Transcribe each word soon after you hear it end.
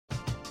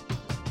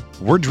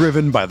We're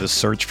driven by the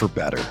search for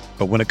better.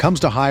 But when it comes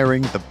to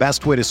hiring, the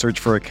best way to search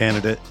for a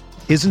candidate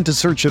isn't to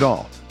search at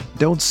all.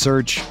 Don't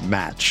search,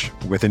 match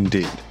with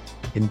Indeed.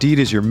 Indeed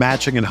is your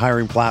matching and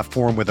hiring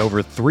platform with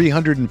over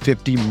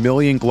 350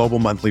 million global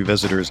monthly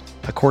visitors,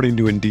 according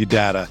to Indeed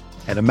data,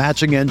 and a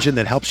matching engine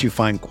that helps you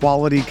find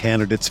quality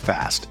candidates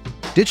fast.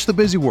 Ditch the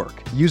busy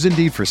work. Use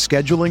Indeed for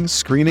scheduling,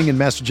 screening, and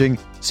messaging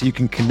so you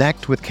can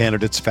connect with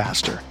candidates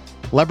faster.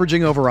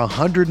 Leveraging over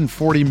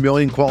 140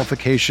 million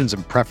qualifications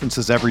and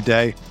preferences every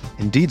day,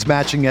 Indeed's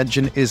matching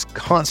engine is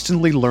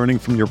constantly learning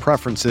from your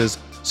preferences,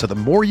 so the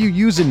more you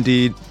use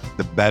Indeed,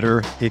 the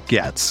better it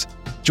gets.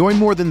 Join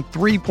more than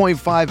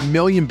 3.5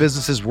 million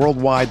businesses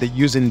worldwide that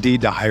use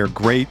Indeed to hire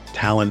great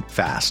talent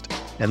fast.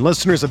 And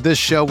listeners of this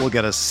show will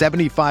get a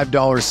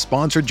 $75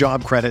 sponsored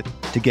job credit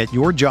to get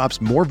your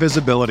jobs more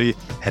visibility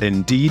at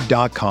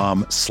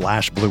Indeed.com/Blue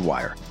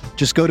Wire.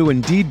 Just go to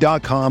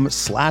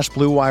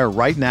Indeed.com/Blue Wire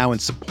right now and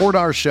support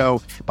our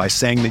show by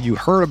saying that you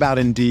heard about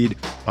Indeed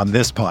on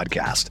this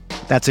podcast.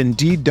 That's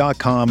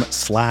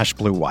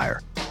Indeed.com/Blue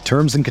Wire.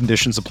 Terms and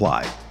conditions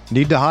apply.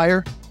 Need to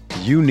hire?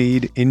 You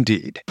need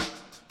Indeed.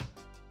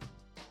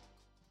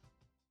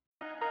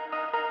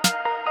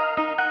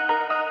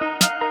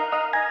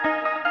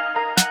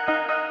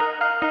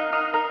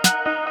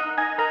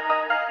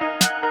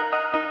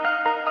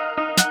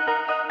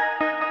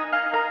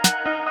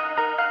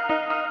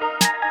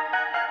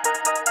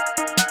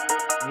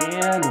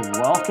 And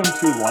welcome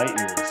to Light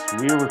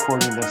Years. We are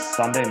recording this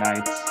Sunday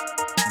night,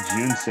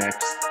 June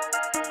 6th.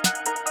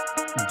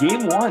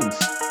 Game one.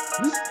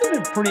 This has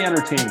been a pretty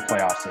entertaining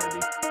playoffs, Andy.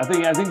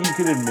 I think you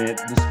can admit,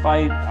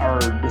 despite our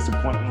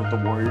disappointment with the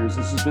Warriors,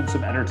 this has been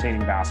some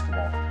entertaining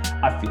basketball.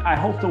 I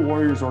hope the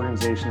Warriors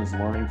organization is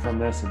learning from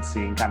this and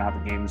seeing kind of how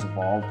the games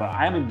evolve, but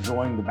I am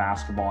enjoying the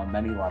basketball on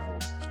many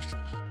levels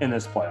in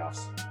this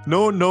playoffs.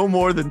 No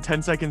more than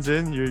 10 seconds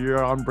in,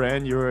 you're on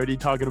brand. You're already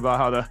talking about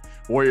how the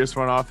Warriors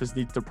front office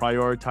needs to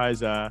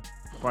prioritize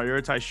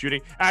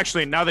shooting.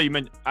 Actually, now that you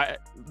mentioned,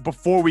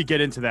 before we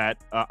get into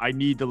that, I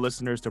need the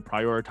listeners to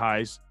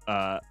prioritize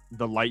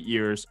the Light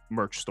Years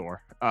merch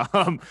store.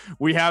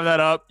 We have that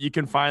up. You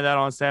can find that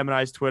on Sam and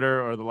I's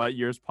Twitter or the Light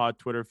Years Pod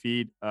Twitter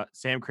feed.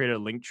 Sam created a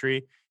link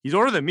tree. He's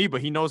older than me,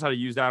 but he knows how to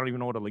use that. I don't even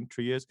know what a link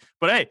tree is.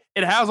 But hey,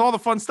 it has all the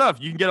fun stuff.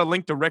 You can get a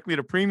link directly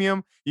to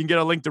Premium. You can get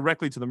a link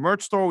directly to the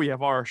merch store. We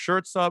have our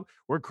shirts up.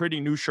 We're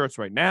creating new shirts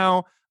right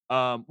now.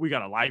 We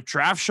got a live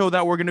draft show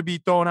that we're going to be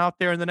throwing out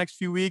there in the next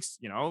few weeks.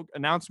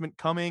 Announcement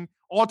coming.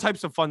 All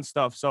types of fun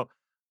stuff. So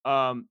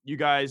you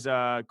guys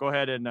go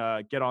ahead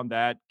and get on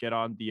that. Get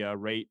on the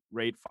rate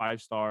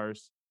 5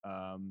 stars.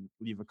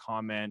 Leave a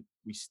comment.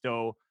 We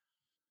still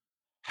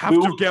have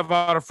to give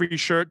out a free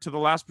shirt to the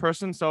last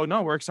person. So,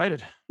 no, we're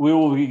excited. We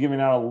will be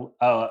giving out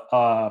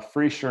a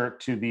free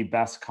shirt to the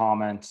best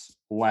comments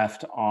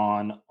left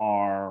on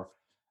our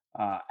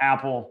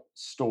Apple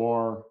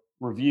store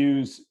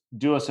reviews.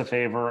 Do us a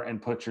favor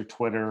and put your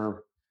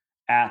Twitter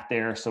at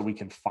there so we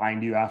can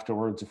find you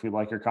afterwards if we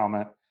like your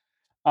comment.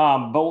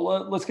 But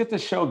let's get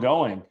this show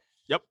going.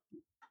 Yep.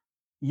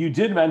 You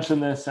did mention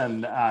this,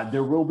 and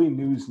there will be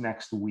news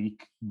next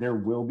week. There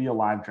will be a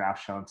live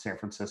draft show in San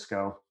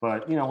Francisco,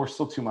 but we're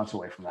still 2 months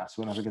away from that,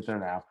 so we don't have to get there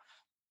now.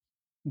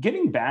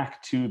 Getting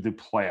back to the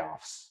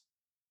playoffs,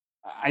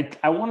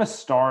 I want to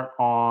start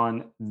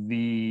on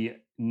the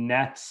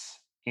Nets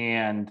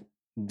and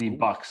the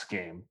Bucks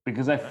game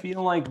because I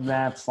feel like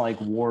that's like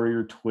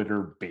Warrior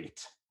Twitter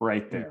bait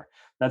right there.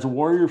 That's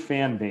Warrior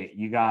fan bait.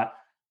 You got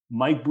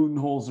Mike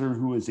Budenholzer,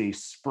 who is a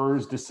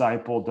Spurs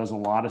disciple, does a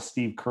lot of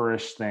Steve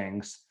Kerrish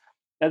things.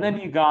 And then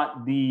you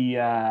got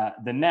the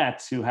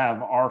Nets, who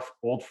have our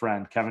old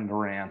friend Kevin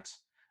Durant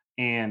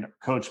and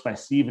coached by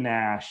Steve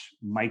Nash,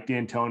 Mike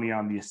D'Antoni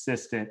on the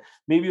assistant,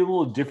 maybe a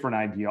little different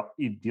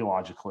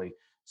ideologically.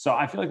 So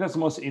I feel like that's the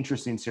most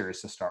interesting series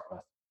to start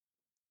with.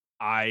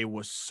 I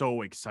was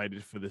so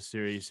excited for this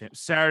series.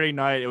 Saturday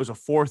night, it was a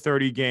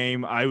 4:30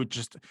 game. I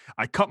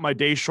cut my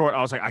day short. I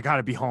was like, I got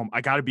to be home.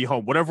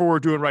 Whatever we're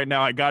doing right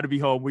now, I got to be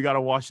home. We got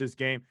to watch this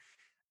game.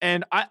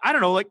 And I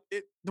don't know,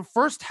 the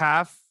first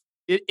half,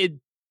 it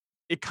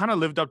kind of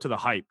lived up to the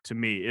hype to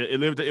me.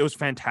 It was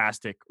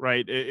fantastic,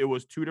 right? It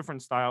was two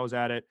different styles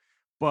at it,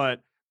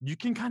 but you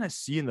can kind of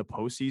see in the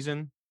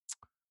postseason.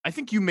 I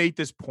think you made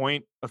this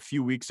point a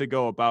few weeks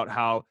ago about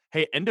how,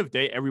 hey, end of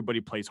day, everybody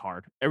plays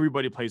hard.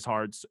 Everybody plays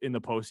hard in the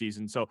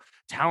postseason. So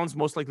talent's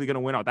most likely going to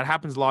win out. That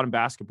happens a lot in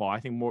basketball. I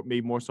think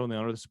maybe more so than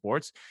other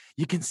sports.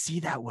 You can see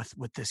that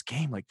with this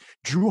game. Like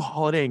Drew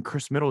Holiday and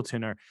Chris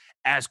Middleton are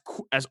as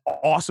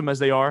awesome as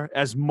they are,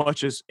 as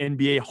much as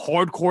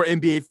hardcore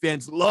NBA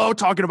fans love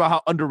talking about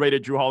how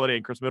underrated Drew Holiday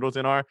and Chris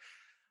Middleton are.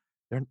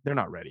 They're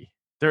not ready.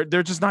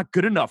 They're just not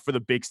good enough for the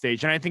big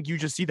stage. And I think you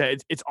just see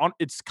that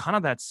it's kind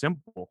of that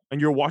simple.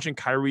 And you're watching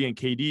Kyrie and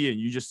KD and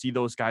you just see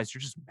those guys, you're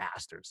just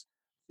masters.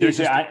 They're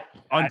just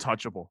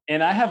untouchable.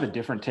 And I have a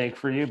different take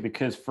for you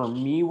because for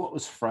me, what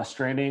was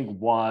frustrating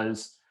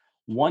was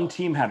one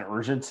team had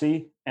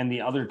urgency and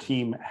the other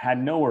team had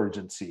no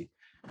urgency.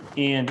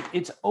 And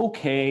it's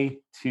okay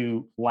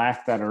to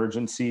lack that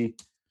urgency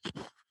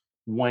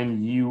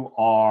when you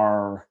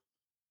are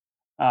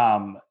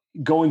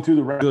going through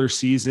the regular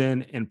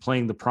season and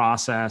playing the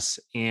process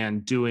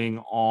and doing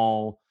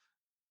all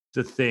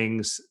the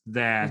things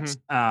that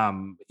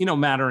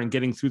matter and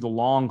getting through the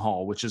long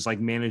haul, which is like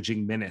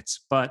managing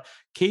minutes. But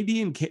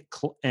KD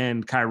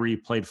and Kyrie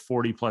played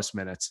 40 plus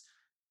minutes.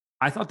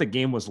 I thought the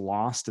game was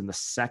lost in the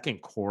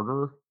second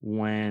quarter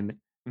when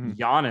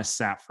Giannis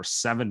sat for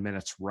 7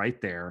 minutes right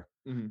there,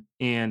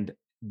 and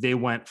they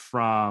went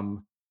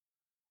from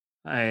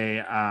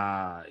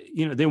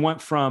they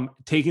went from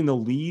taking the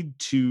lead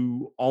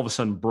to all of a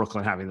sudden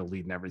Brooklyn having the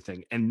lead and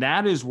everything. And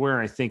that is where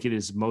I think it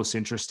is most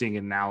interesting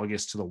and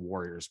analogous to the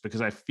Warriors,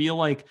 because I feel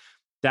like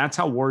that's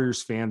how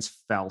Warriors fans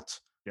felt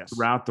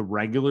throughout the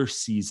regular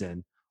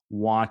season,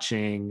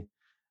 watching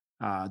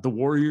the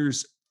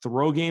Warriors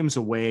throw games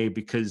away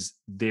because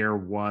there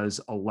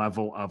was a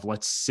level of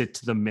let's sit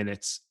to the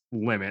minutes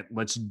limit.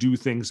 Let's do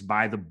things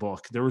by the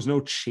book. There was no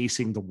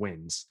chasing the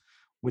wins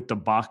with the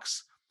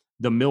Bucks.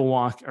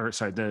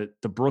 The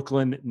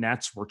Brooklyn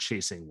Nets were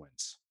chasing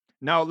wins.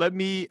 Now I'm going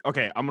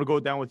to go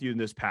down with you in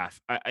this path.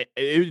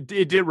 It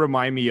did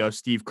remind me of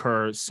Steve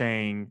Kerr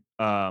saying,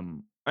 I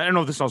don't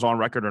know if this was on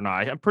record or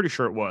not. I'm pretty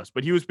sure it was,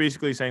 but he was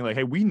basically saying like,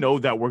 hey, we know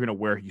that we're going to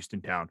wear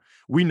Houston down.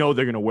 We know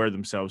they're going to wear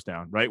themselves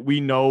down, right?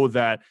 We know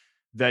that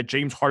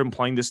James Harden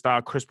playing this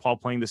style, Chris Paul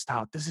playing this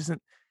style, this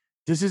isn't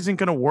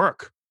going to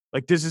work.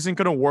 Like, this isn't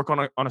going to work on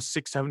a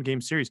 6-7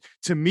 game series.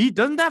 To me,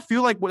 doesn't that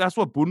feel like that's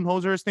what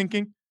Budenholzer is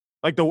thinking?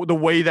 Like the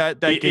way that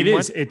game it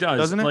went, it does,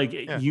 doesn't it? Like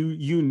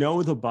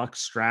the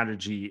Bucks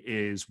strategy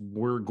is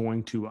we're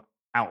going to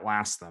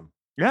outlast them,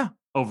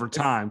 over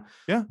time,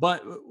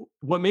 But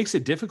what makes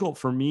it difficult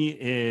for me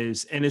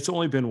is, and it's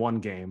only been one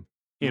game,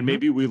 and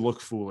maybe we look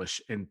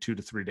foolish in 2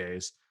 to 3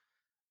 days.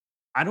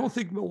 I don't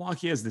think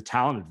Milwaukee has the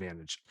talent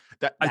advantage.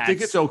 I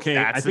think it's okay.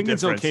 I think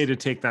it's okay to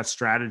take that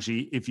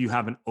strategy if you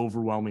have an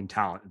overwhelming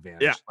talent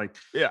advantage.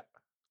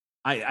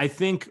 I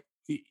think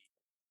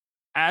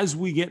as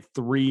we get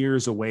 3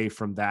 years away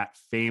from that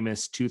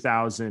famous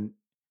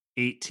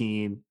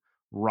 2018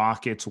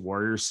 Rockets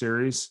Warriors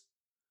series,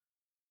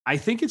 I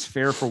think it's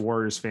fair for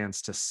Warriors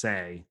fans to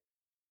say,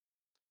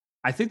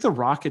 I think the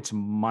Rockets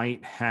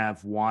might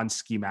have won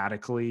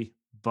schematically,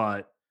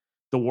 but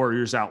the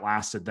Warriors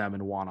outlasted them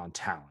and won on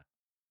talent.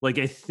 Like,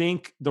 I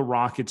think the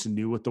Rockets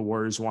knew what the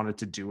Warriors wanted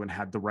to do and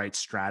had the right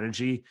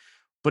strategy.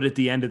 But at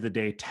the end of the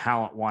day,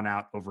 talent won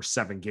out over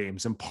 7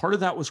 games. And part of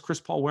that was Chris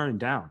Paul wearing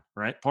down,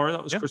 right? Part of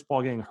that was Chris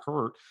Paul getting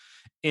hurt.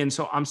 And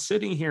so I'm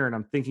sitting here and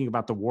I'm thinking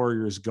about the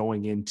Warriors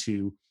going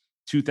into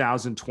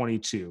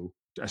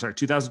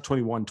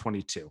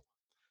 2021-22.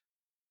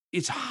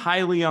 It's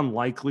highly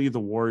unlikely the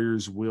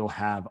Warriors will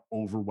have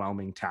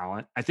overwhelming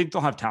talent. I think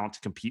they'll have talent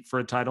to compete for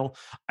a title.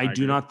 I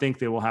do not think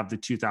they will have the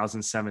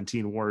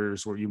 2017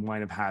 Warriors where you might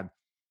have had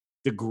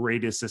the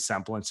greatest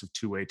semblance of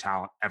two-way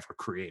talent ever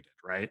created,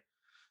 right?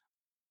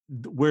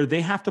 Where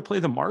they have to play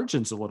the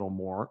margins a little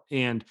more.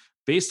 And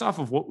based off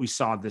of what we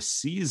saw this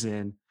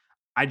season,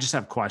 I just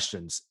have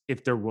questions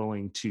if they're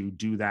willing to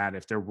do that,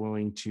 if they're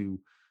willing to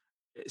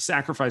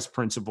sacrifice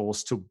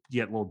principles to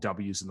get little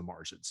W's in the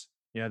margins.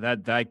 Yeah,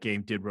 that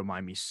game did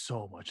remind me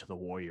so much of the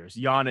Warriors.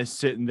 Giannis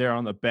sitting there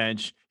on the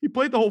bench. He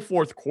played the whole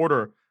fourth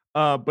quarter,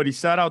 but he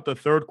sat out the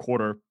third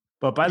quarter.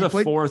 But by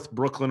fourth,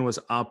 Brooklyn was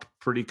up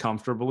pretty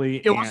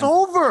comfortably. It was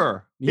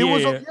over. It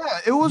was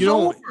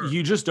over.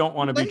 You just don't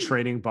want to be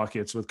trading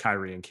buckets with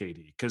Kyrie and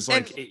KD because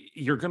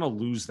you're going to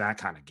lose that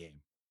kind of game.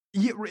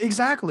 Yeah,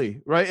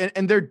 exactly. Right.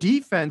 And their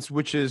defense,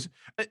 which is,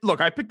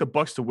 look, I picked the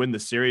Bucks to win the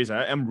series.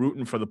 I am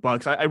rooting for the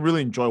Bucks. I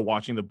really enjoy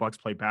watching the Bucks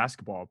play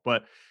basketball,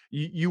 but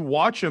you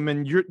watch them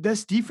and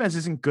this defense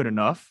isn't good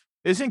enough.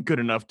 Isn't good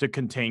enough to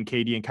contain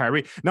KD and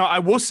Kyrie. Now, I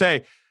will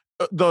say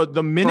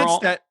the minutes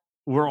that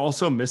we're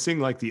also missing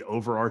like the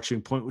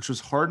overarching point, which was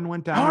Harden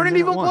went down. Harden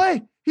didn't even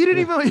play. He didn't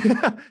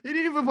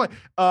even play.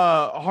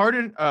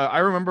 Harden, I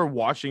remember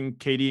watching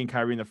KD and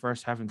Kyrie in the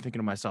first half and thinking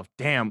to myself,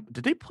 damn,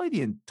 did they play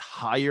the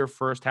entire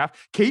first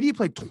half? KD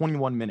played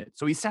 21 minutes.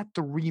 So he sat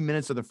 3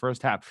 minutes of the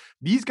first half.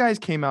 These guys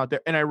came out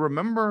there. And I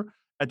remember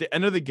at the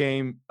end of the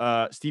game,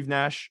 Steve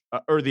Nash,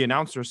 or the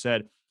announcer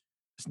said,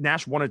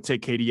 Nash wanted to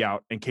take KD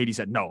out, and KD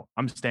said, no,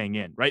 I'm staying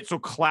in, right? So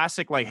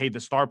classic, like, hey,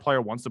 the star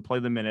player wants to play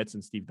the minutes,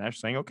 and Steve Nash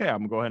saying, okay, I'm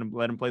going to go ahead and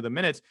let him play the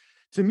minutes.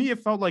 To me, it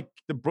felt like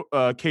the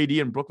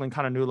KD and Brooklyn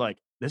kind of knew, like,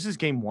 this is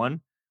game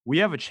one. We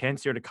have a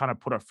chance here to kind of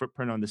put our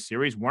footprint on the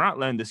series. We're not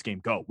letting this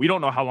game go. We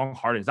don't know how long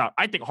Harden's out.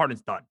 I think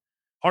Harden's done.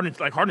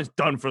 Harden's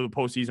done for the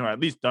postseason, or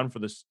at least done for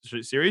the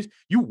series.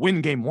 You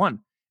win game one.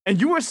 And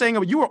you were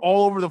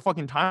all over the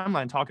fucking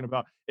timeline talking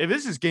about, if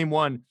this is game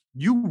one,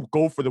 you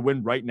go for the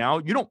win right now.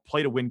 You don't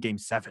play to win game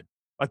 7.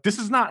 Like, this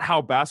is not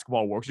how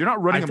basketball works. You're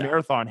not running a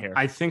marathon here.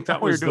 I think that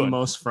was the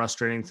most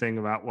frustrating thing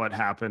about what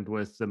happened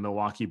with the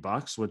Milwaukee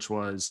Bucks, which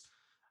was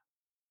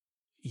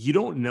you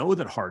don't know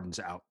that Harden's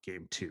out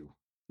game 2.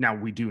 Now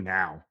we do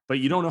now, but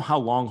you don't know how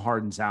long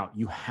Harden's out.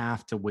 You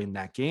have to win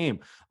that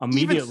game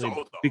immediately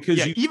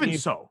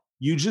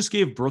you just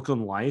gave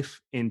Brooklyn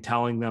life in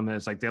telling them that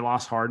it's like they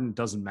lost Harden.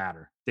 Doesn't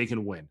matter. They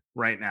can win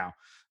right now.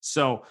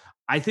 So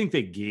I think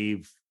they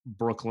gave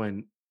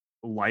Brooklyn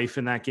life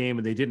in that game,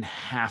 and they didn't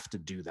have to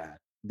do that.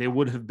 They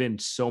would have been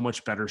so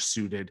much better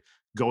suited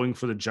going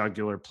for the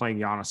jugular, playing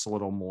Giannis a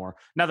little more.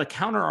 Now, the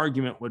counter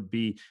argument would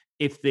be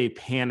if they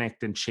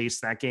panicked and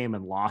chased that game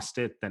and lost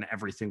it, then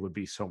everything would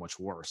be so much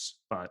worse.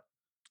 But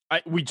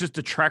we just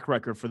the track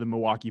record for the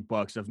Milwaukee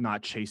Bucks of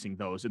not chasing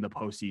those in the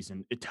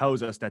postseason. It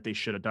tells us that they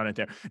should have done it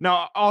there.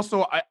 Now,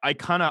 also, I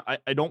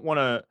don't want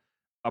to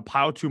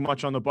pile too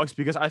much on the Bucks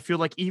because I feel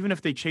like even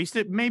if they chased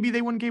it, maybe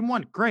they win game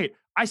one. Great.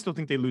 I still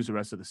think they lose the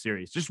rest of the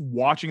series. Just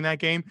watching that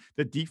game,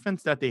 the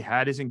defense that they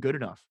had isn't good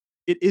enough.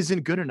 It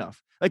isn't good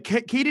enough. Like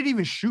K didn't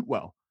even shoot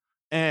well,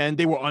 and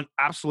they were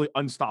absolutely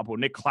unstoppable.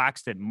 Nick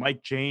Claxton,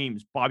 Mike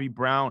James, Bobby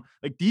Brown,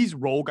 like these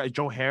role guys,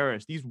 Joe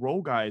Harris, these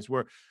role guys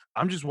were.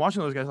 I'm just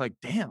watching those guys like,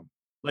 damn,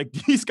 like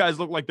these guys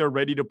look like they're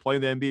ready to play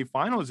the NBA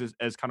Finals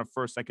as kind of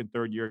first, second,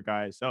 third year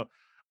guys. So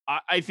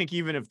I think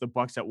even if the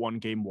Bucks had won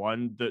game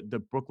one, the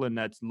Brooklyn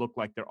Nets look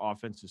like their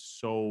offense is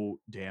so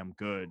damn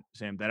good,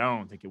 Sam, that I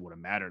don't think it would have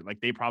mattered. Like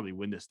they probably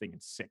win this thing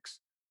in 6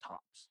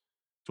 tops.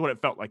 That's what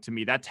it felt like to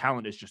me. That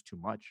talent is just too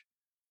much.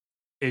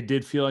 It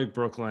did feel like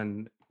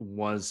Brooklyn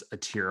was a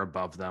tier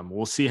above them.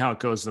 We'll see how it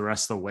goes the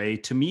rest of the way.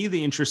 To me,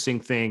 the interesting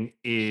thing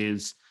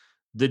is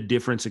the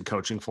difference in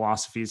coaching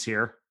philosophies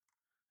here.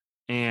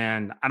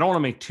 And I don't want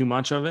to make too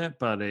much of it,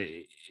 but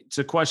it's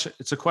a question.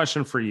 It's a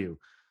question for you.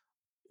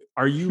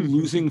 Are you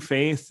losing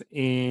faith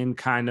in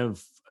kind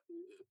of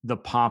the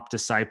Pop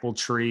disciple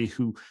tree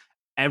who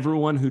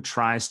everyone who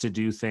tries to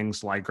do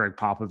things like Greg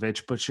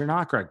Popovich, but you're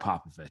not Greg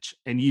Popovich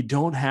and you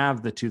don't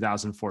have the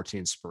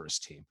 2014 Spurs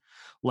team.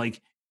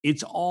 Like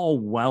it's all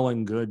well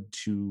and good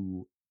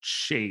to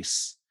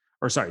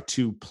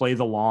to play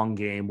the long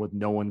game with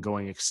no one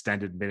going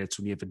extended minutes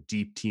when you have a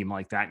deep team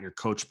like that and you're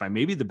coached by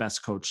maybe the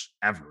best coach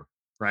ever,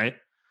 right?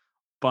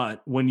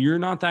 But when you're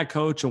not that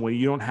coach and when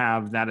you don't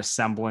have that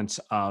semblance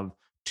of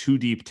too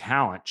deep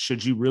talent,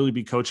 should you really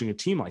be coaching a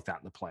team like that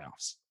in the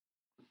playoffs?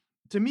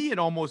 To me, it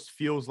almost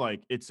feels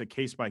like it's a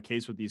case by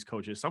case with these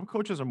coaches. Some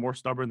coaches are more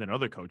stubborn than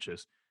other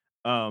coaches.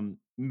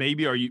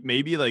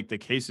 Maybe like the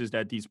cases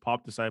that these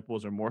Pop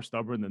disciples are more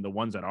stubborn than the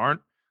ones that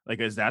aren't? Like,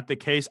 is that the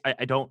case?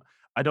 I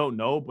don't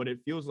know, but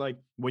it feels like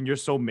when you're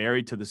so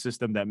married to the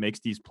system that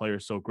makes these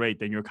players so great,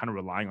 then you're kind of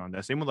relying on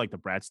that. Same with like the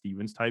Brad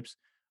Stevens types.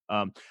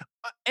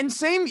 And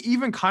same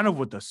even kind of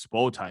with the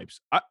Spo types.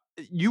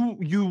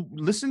 You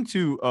listen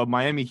to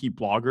Miami Heat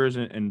bloggers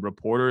and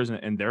reporters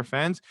and their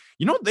fans.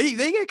 You know they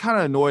get kind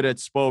of annoyed at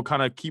Spo,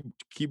 kind of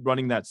keep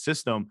running that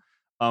system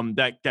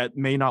that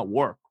may not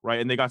work, right?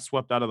 And they got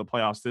swept out of the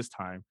playoffs this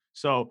time.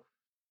 So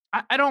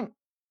I don't.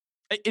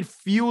 It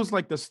feels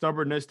like the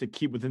stubbornness to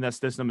keep within that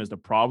system is the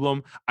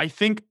problem. I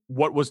think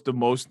what was the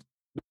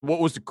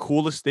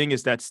coolest thing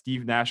is that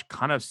Steve Nash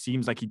kind of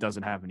seems like he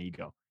doesn't have an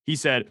ego. He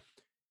said,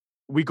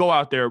 we go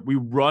out there, we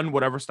run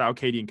whatever style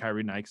KD and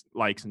Kyrie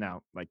likes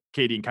now. Like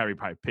KD and Kyrie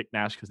probably picked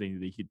Nash because they knew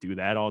they could do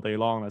that all day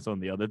long. That's one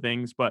of the other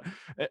things. But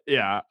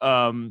yeah,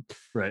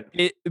 right.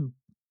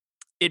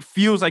 It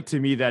feels like to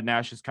me that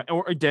Nash is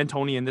or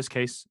D'Antoni in this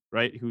case,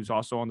 right, who's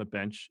also on the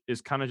bench,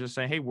 is kind of just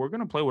saying, hey, we're going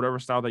to play whatever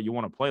style that you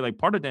want to play. Like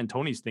part of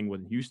D'Antoni's thing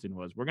with Houston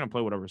was we're going to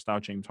play whatever style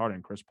James Harden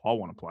and Chris Paul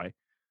want to play.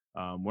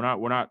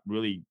 We're not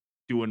really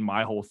doing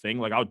my whole thing.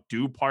 Like I'll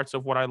do parts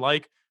of what I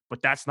like,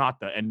 but that's not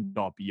the end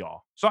all be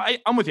all. So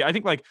I'm with you. I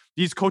think like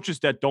these coaches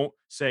that don't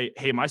say,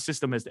 hey, my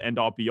system is the end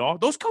all be all,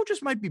 those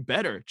coaches might be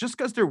better just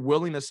because they're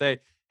willing to say,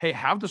 hey,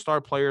 have the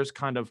star players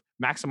kind of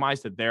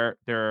maximize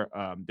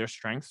their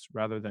strengths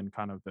rather than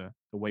kind of the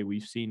way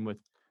we've seen with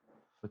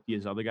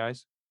these other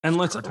guys. And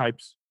let's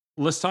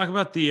talk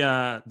about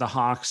the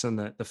Hawks and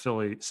the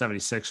Philly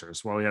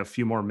 76ers while we have a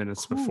few more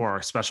minutes before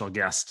our special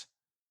guest,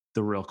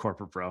 the real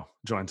corporate bro,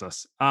 joins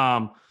us.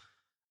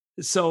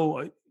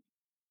 So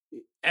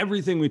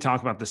everything we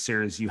talk about this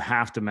series, you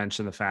have to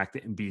mention the fact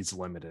that Embiid's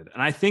limited.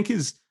 And I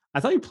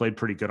thought he played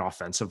pretty good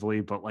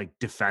offensively, but like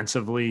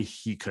defensively,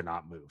 he could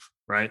not move,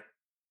 right?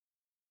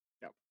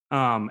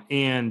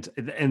 And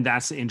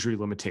that's the injury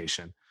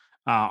limitation.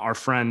 Our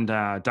friend,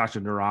 Dr.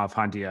 Nirav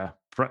Pandya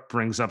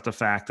brings up the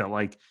fact that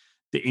like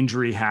the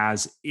injury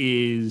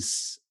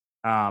is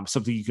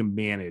something you can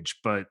manage,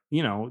 but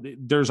you know,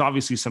 there's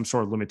obviously some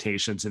sort of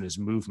limitations in his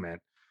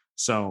movement.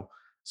 So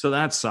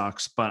that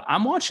sucks, but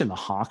I'm watching the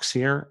Hawks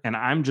here and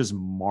I'm just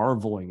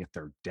marveling at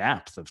their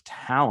depth of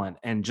talent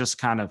and just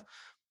kind of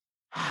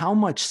how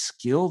much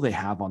skill they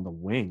have on the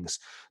wings.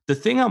 The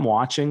thing I'm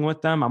watching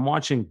with them, I'm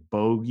watching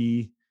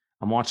Bogey,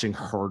 I'm watching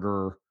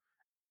Herder,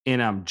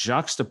 and I'm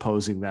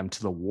juxtaposing them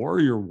to the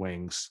Warrior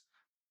wings.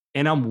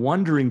 And I'm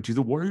wondering, do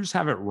the Warriors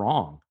have it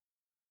wrong?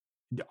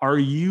 Are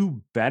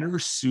you better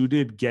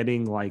suited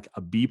getting like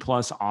a B+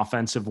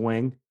 offensive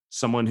wing,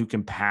 someone who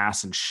can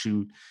pass and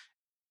shoot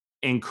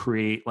and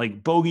create?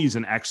 Like Bogey's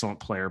an excellent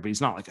player, but he's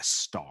not like a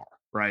star,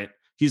 right?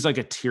 He's like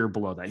a tier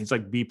below that. He's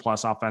like B+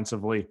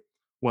 offensively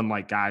when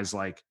like guys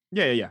like,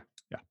 yeah.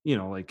 You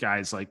know, like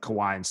guys like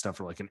Kawhi and stuff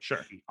are like an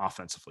A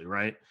offensively,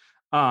 right?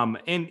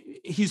 And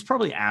he's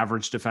probably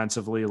average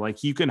defensively.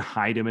 Like you can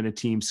hide him in a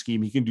team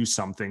scheme. He can do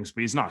some things,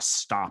 but he's not a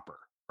stopper,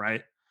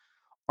 right?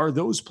 are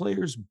those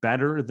players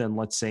better than,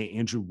 let's say,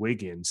 Andrew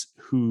Wiggins,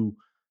 who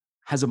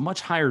has a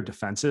much higher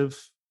defensive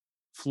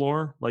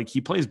floor? Like,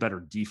 he plays better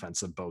defense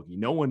than Bogey.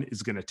 No one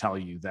is going to tell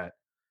you that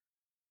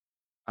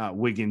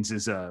Wiggins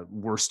is a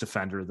worse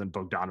defender than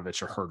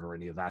Bogdanovich or Hurt or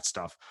any of that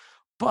stuff.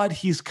 But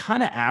he's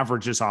kind of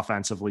averages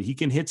offensively. He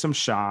can hit some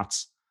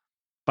shots,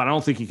 but I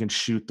don't think he can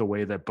shoot the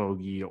way that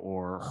Bogey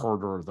or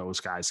Herter or those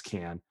guys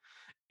can.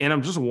 And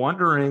I'm just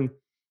wondering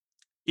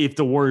if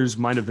the Warriors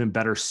might have been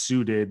better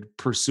suited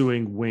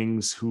pursuing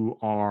wings who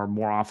are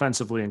more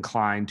offensively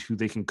inclined, who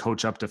they can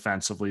coach up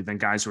defensively, than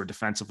guys who are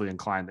defensively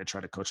inclined that try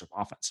to coach up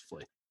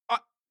offensively.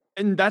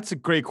 And that's a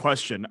great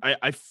question.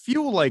 I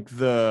feel like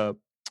this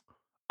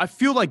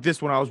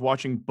when I was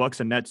watching Bucks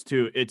and Nets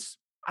too.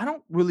 I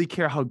don't really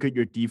care how good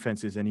your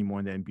defense is anymore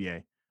in the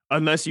NBA,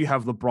 unless you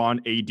have LeBron,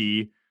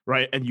 AD,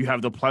 right? And you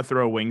have the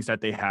plethora of wings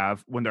that they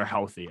have when they're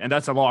healthy. And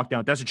that's a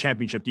lockdown. That's a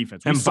championship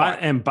defense.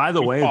 And by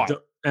the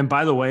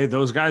way,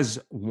 those guys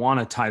won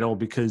a title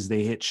because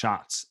they hit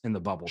shots in the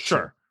bubble. Sure.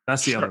 Too.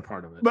 That's the other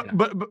part of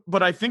it.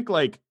 But I think,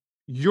 like,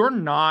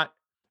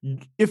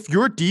 if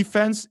your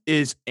defense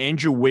is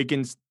Andrew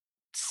Wiggins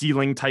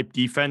ceiling type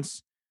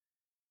defense,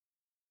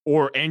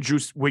 or Andrew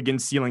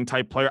Wiggins ceiling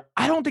type player,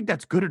 I don't think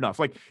that's good enough.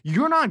 Like,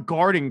 you're not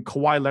guarding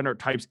Kawhi Leonard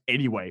types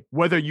anyway,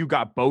 whether you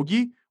got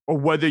Bogey or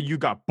whether you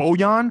got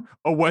Bojan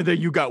or whether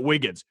you got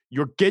Wiggins.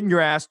 You're getting your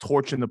ass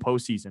torched in the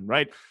postseason,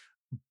 right?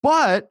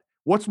 But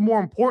what's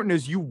more important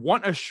is you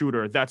want a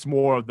shooter that's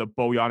more of the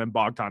Bojan and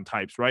Bogdan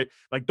types, right?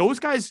 Like, those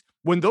guys,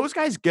 when those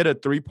guys get a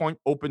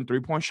open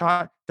three-point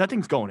shot, that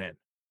thing's going in.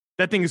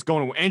 That thing is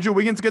going in. When Andrew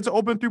Wiggins gets an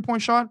open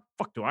three-point shot,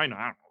 fuck do I know?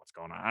 I don't know what's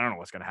going on. I don't know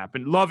what's going to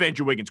happen. Love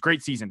Andrew Wiggins.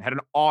 Great season. Had an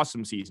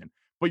awesome season.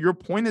 But your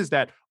point is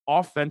that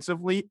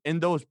offensively,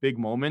 in those big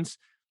moments,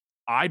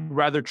 I'd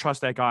rather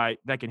trust that guy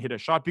that can hit a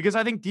shot, because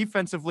I think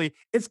defensively,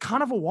 it's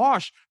kind of a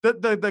wash.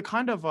 The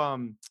kind of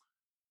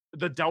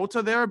the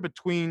delta there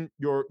between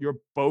your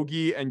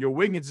Bogey and your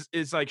Wiggins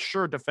is like,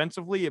 sure,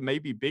 defensively it may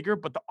be bigger,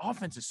 but the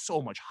offense is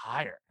so much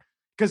higher.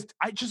 Because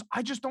I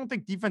just don't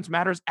think defense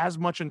matters as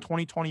much in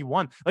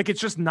 2021. Like, it's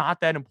just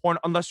not that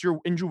important unless you're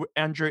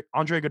Andre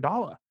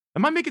Iguodala.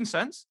 Am I making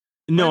sense?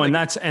 No, and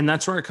that's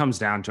where it comes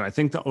down to. I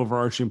think the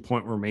overarching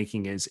point we're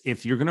making is,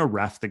 if you're going to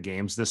ref the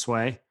games this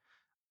way,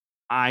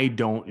 I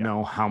don't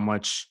know how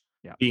much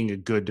being a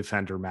good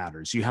defender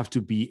matters. You have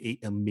to be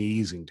an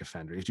amazing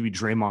defender. You have to be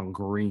Draymond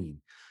Green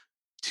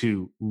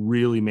to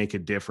really make a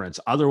difference.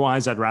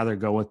 Otherwise, I'd rather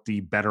go with the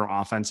better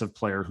offensive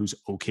player who's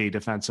okay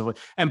defensively.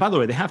 And by the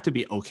way, they have to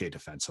be okay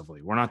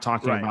defensively. We're not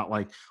talking about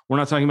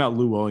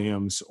Lou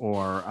Williams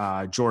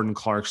or Jordan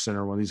Clarkson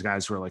or one of these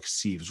guys who are like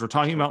sieves. We're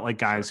talking about like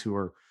guys who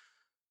are,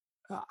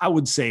 I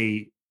would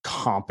say,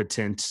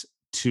 competent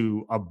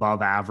to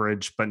above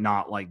average, but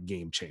not like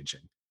game changing.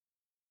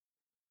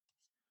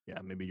 Yeah,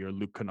 maybe you're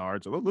Luke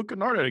Kennard. Although Luke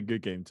Kennard had a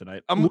good game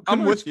tonight. I'm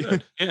with you.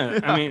 Yeah,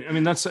 I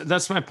mean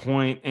that's my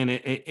point, and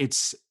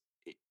it's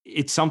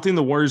something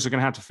the Warriors are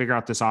going to have to figure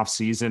out this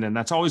offseason, and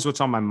that's always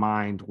what's on my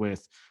mind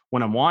with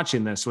when I'm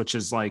watching this, which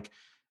is like,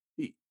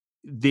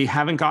 they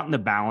haven't gotten the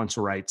balance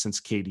right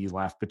since KD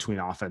left between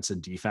offense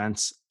and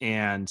defense,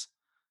 and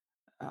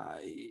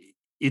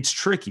it's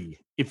tricky.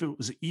 If it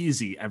was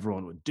easy,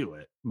 everyone would do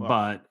it,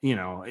 but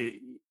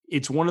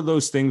it's one of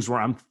those things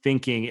where I'm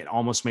thinking it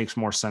almost makes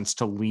more sense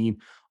to lean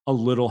a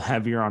little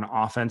heavier on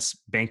offense,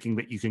 banking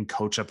that you can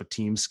coach up a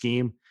team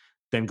scheme,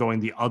 than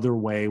going the other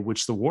way,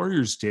 which the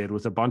Warriors did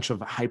with a bunch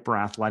of hyper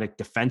athletic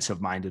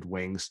defensive minded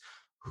wings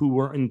who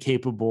were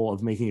incapable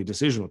of making a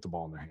decision with the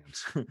ball in their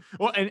hands.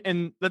 Well,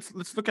 and let's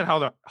look at how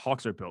the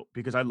Hawks are built,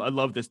 because I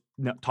love this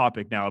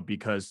topic now,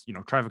 because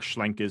Travis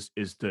Schlenk is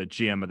the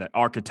GM of that,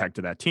 architect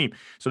of that team.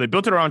 So they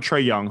built it around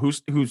Trae Young,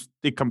 who's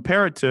they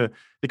compare him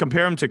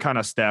to kind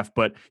of Steph,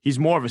 but he's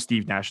more of a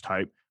Steve Nash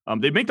type.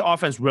 They make the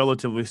offense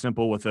relatively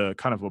simple with a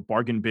kind of a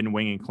bargain bin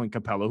wing in Clint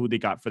Capella, who they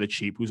got for the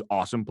cheap, who's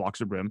awesome, blocks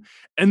the rim.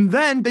 And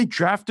then they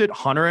drafted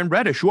Hunter and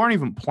Reddish, who aren't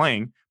even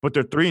playing, but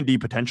they're 3-and-D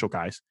potential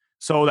guys.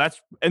 So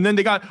and then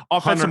they got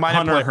offensive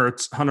minded.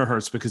 Hunter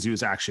hurts because he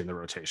was actually in the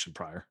rotation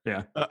prior.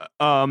 Yeah.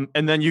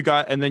 And then you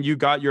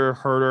got your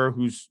Herter,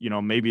 who's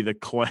maybe the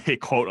Clay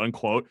quote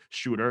unquote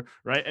shooter,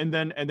 right? And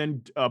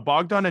then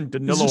Bogdan and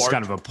Danilo. This is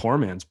kind of a poor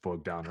man's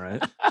Bogdan,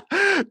 right?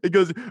 It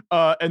goes,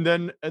 and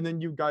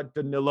then you've got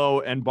Danilo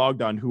and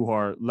Bogdan, who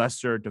are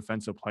lesser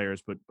defensive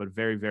players, but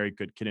very, very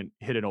good, can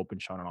hit an open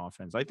shot on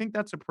offense. I think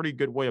that's a pretty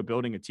good way of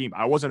building a team.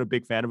 I wasn't a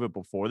big fan of it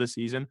before the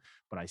season,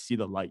 but I see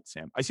the light,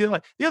 Sam. I see the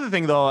light. The other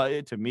thing, though,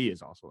 to me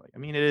is also like,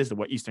 it is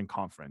the Eastern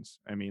Conference.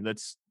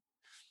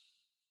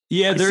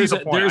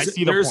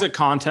 There's a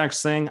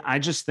context thing. I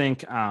just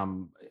think,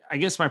 I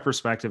guess my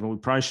perspective, and we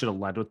probably should have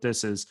led with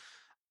this, is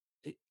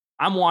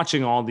I'm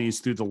watching all these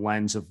through the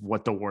lens of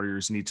what the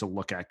Warriors need to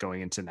look at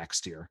going into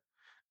next year.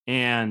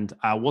 And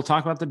we'll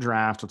talk about the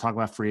draft. We'll talk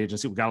about free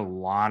agency. We've got a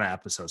lot of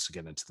episodes to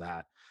get into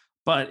that.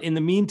 But in the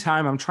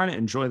meantime, I'm trying to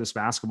enjoy this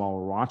basketball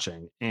we're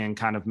watching and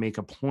kind of make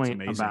a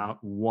point about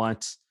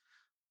what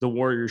the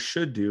Warriors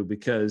should do,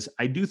 because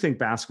I do think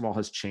basketball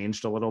has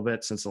changed a little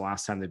bit since the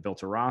last time they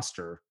built a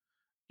roster.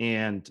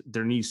 And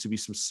there needs to be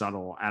some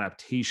subtle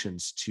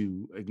adaptations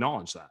to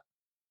acknowledge that.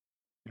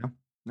 Yeah,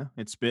 no,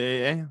 it's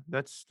been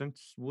that's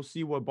we'll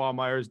see what Bob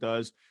Myers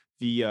does.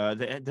 The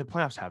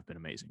playoffs have been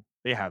amazing.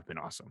 They have been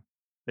awesome.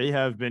 They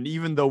have been,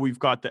 even though we've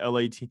got the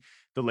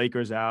the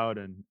Lakers out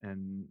and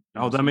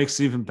that makes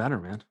it even better,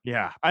 man.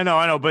 Yeah, I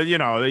know, but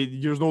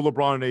there's no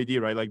LeBron and AD,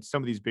 right? Like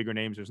some of these bigger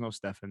names, there's no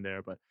Steph in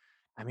there, but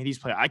I mean,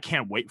 I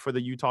can't wait for the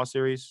Utah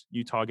series,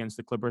 Utah against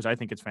the Clippers. I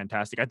think it's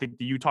fantastic. I think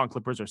the Utah and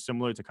Clippers are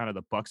similar to kind of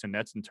the Bucks and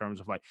Nets in terms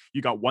of like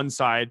you got one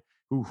side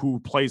who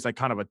plays like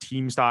kind of a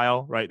team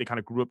style, right? They kind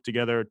of grew up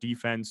together,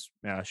 defense,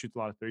 shoots a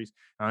lot of threes.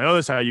 And on the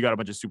other side, you got a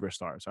bunch of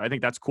superstars. So I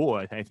think that's cool.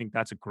 I think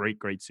that's a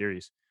great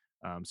series.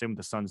 Same with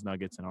the Suns,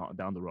 Nuggets, and all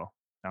down the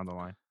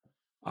line.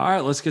 All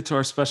right, let's get to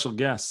our special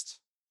guest.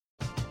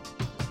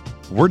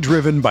 We're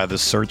driven by the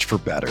search for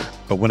better.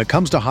 But when it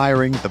comes to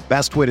hiring, the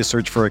best way to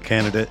search for a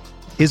candidate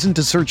isn't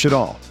to search at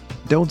all.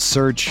 Don't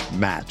search,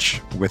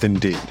 match with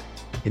Indeed.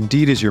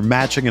 Indeed is your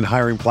matching and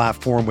hiring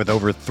platform with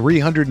over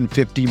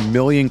 350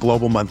 million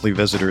global monthly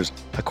visitors,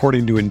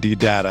 according to Indeed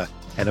data,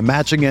 and a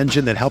matching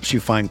engine that helps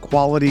you find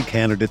quality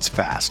candidates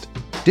fast.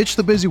 Ditch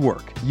the busy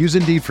work. Use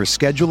Indeed for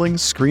scheduling,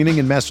 screening,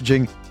 and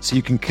messaging so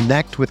you can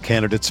connect with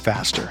candidates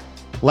faster.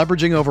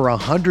 Leveraging over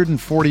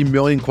 140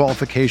 million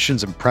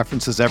qualifications and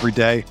preferences every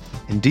day,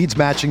 Indeed's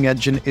matching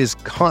engine is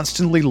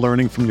constantly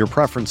learning from your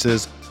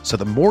preferences, so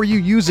the more you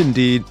use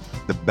Indeed,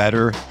 the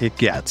better it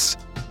gets.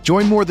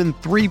 Join more than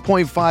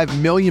 3.5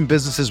 million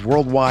businesses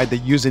worldwide that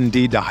use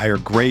Indeed to hire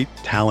great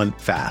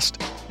talent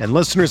fast. And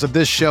listeners of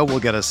this show will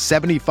get a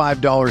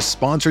 $75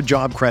 sponsored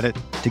job credit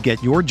to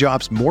get your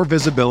jobs more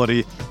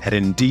visibility at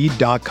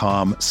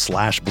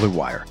Indeed.com/Blue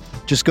Wire.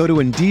 Just go to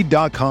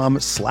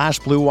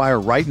Indeed.com/Blue Wire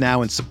right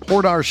now and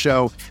support our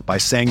show by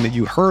saying that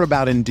you heard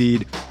about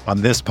Indeed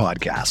on this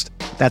podcast.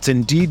 That's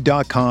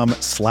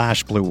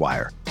Indeed.com/Blue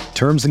Wire.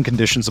 Terms and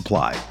conditions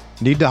apply.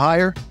 Need to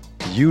hire?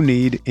 You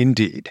need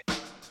Indeed.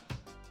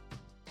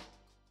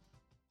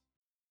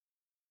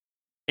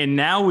 And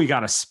now we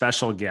got a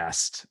special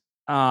guest.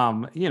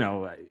 A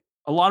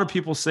lot of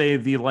people say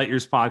the Light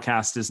Years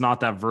podcast is not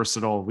that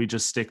versatile. We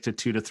just stick to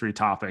 2 to 3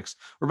 topics.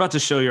 We're about to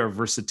show you our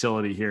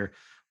versatility here.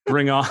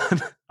 Bring on.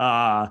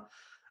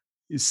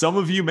 Some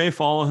of you may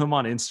follow him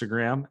on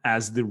Instagram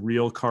as the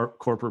real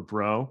corporate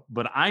bro,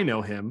 but I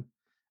know him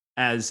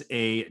as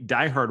a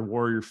diehard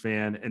Warrior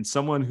fan and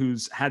someone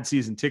who's had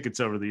season tickets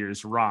over the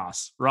years.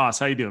 Ross,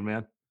 how you doing,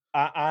 man?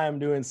 I am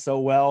doing so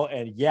well,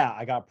 and yeah,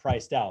 I got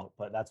priced out,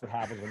 but that's what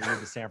happens when you move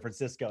to San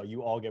Francisco.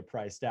 You all get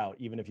priced out,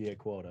 even if you hit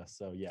quota.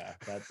 So yeah,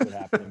 that's what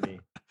happened to me.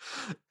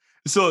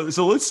 So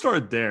let's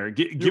start there.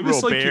 Give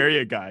us like Bay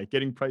Area guy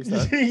getting priced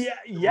out.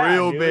 yeah,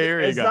 real dude. Bay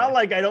Area It's guy. not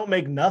like I don't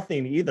make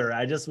nothing either.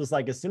 I just was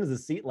like, as soon as the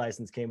seat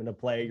license came into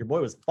play, your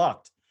boy was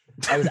fucked.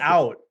 I was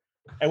out.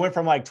 I went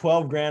from like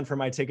 12 grand for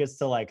my tickets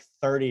to like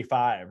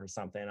 35 or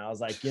something. I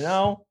was like,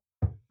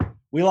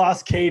 we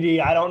lost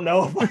KD. I don't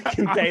know if I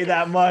can pay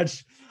that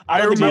much. I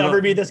don't think he'll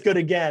ever be this good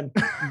again.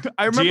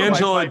 I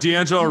remember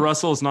D'Angelo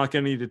Russell is not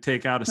going to need to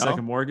take out a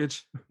second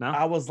mortgage. No,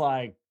 I was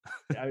like,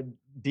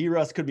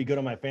 D-Russ could be good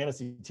on my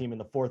fantasy team in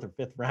the 4th or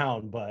 5th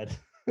round, but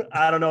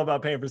I don't know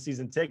about paying for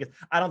season tickets.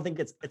 I don't think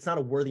it's not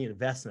a worthy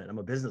investment. I'm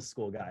a business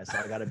school guy, so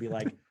I got to be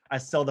like, I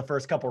sell the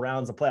first couple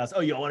rounds of playoffs.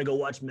 Oh, you want to go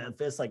watch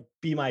Memphis? Like,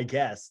 be my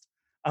guest.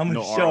 I'm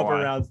going to show up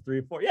in rounds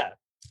 3, 4. Yeah,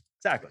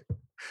 exactly.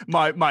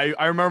 I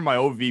remember my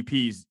old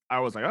VPs.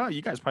 I was like, oh,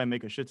 you guys probably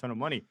make a shit ton of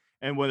money.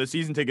 And when the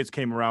season tickets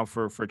came around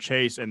for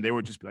Chase, and they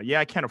would just be like, yeah,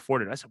 I can't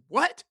afford it. I said,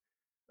 what?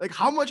 Like,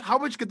 how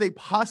much could they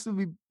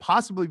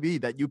possibly be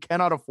that you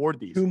cannot afford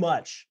these? Too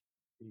much,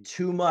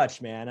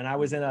 man. And I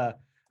was in a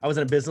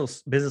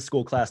business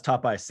school class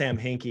taught by Sam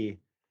Hinkie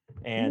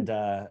and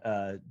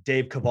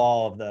Dave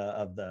Cavall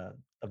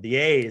of the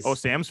A's. Oh,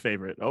 Sam's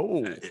favorite.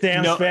 Oh,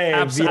 Sam's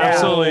favorite.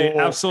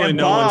 Absolutely And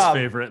no Bob, one's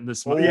favorite in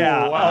this one.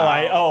 Yeah.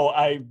 Wow.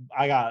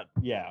 I got.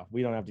 Yeah.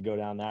 We don't have to go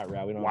down that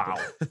route. We don't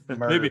have to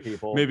murder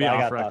people. Maybe but I off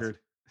got record.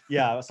 thoughts.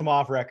 Yeah, some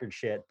off record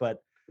shit.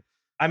 But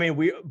I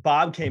mean,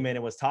 Bob came in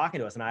and was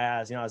talking to us, and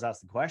I was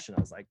asked the question. I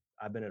was like,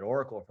 I've been at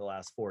Oracle for the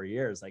last 4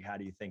 years. Like, how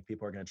do you think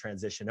people are going to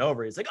transition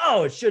over? He's like,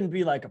 oh, it shouldn't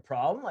be like a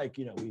problem. Like,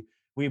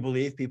 we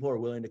believe people are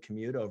willing to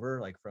commute over,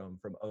 like from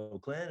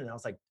Oakland. And I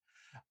was like,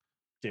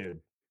 dude.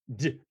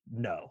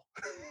 No.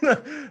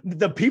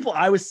 The people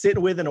I was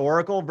sitting with in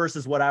Oracle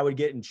versus what I would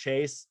get in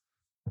Chase,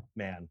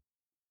 man,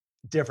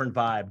 different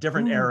vibe,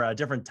 different era,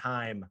 different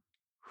time.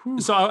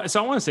 So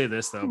I want to say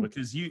this though,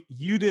 because you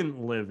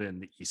didn't live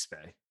in the East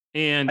Bay,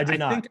 and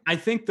I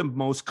think the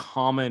most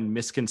common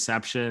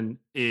misconception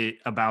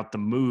about the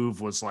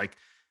move was like,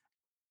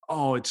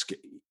 oh,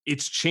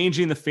 it's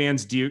changing the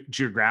fans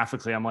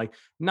geographically. I'm like,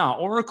 no,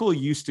 Oracle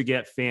used to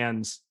get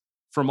fans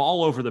from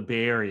all over the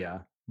Bay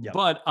Area. Yep.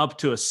 But up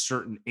to a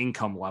certain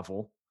income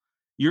level,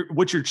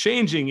 what you're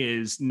changing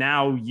is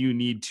now you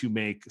need to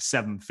make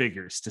 7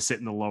 figures to sit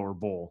in the lower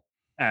bowl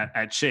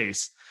at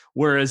Chase.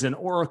 Whereas in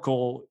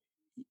Oracle,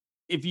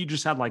 if you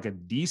just had like a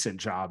decent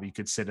job, you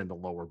could sit in the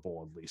lower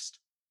bowl at least.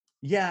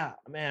 Yeah,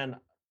 man.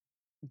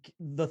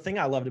 the thing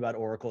I loved about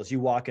Oracle is you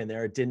walk in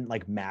there, it didn't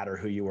like matter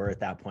who you were at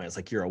that point. It's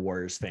like you're a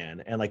Warriors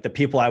fan. And like the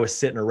people I was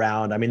sitting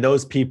around, I mean,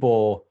 those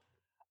people,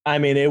 I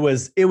mean, it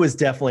was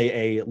definitely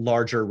a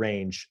larger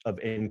range of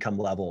income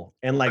level.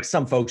 And like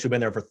some folks who've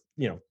been there for,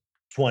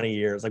 20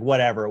 years, like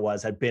whatever it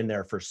was, had been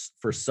there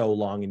for so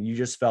long. And you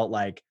just felt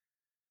like,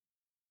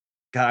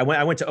 God,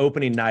 I went to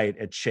opening night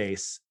at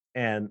Chase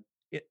and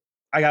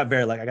I got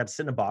to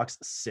sit in a box,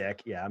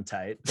 sick. Yeah, I'm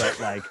tight. But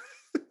like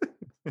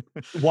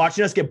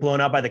watching us get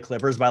blown out by the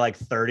Clippers by like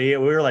 30,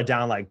 we were like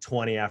down like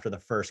 20 after the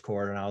first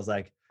quarter. And I was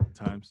like,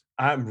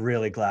 I'm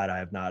really glad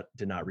I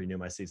did not renew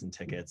my season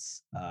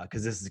tickets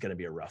because this is going to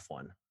be a rough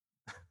one.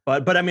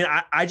 But I mean,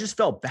 I just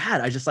felt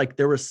bad. I just like,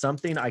 there was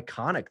something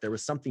iconic. There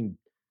was something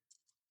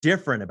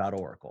different about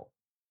Oracle.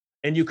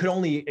 And you could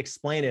only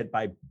explain it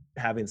by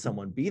having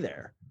someone be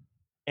there.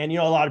 And,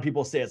 a lot of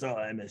people say it's,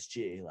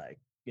 MSG, like,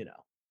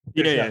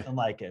 there's nothing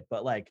like it.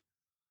 But like,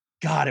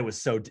 God, it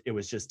was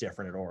just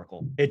different at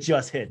Oracle. It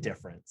just hit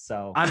different.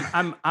 So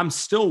I'm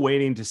still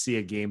waiting to see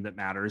a game that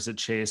matters at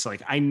Chase.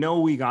 Like, I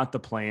know we got the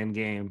play-in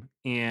game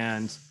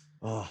and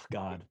oh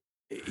God.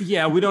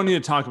 Yeah, we don't need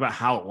to talk about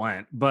how it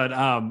went, but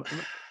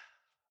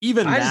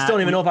even I just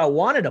don't even know if I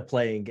wanted to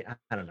play in game.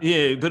 I don't know.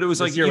 Yeah, but it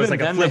was like, it was like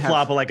a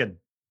flip-flop of like a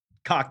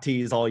cock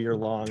tease all year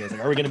long. It was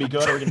like, are we going to be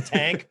good? Are we going to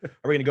tank? Are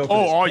we going to go for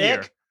this all pick?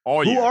 year?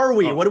 All Who year. are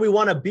we? What do we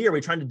want to be? Are we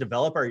trying to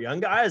develop our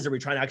young guys? Are we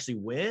trying to actually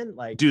win?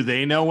 Like, do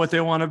they know what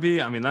they want to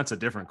be? I mean, that's a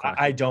different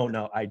question. I don't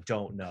know.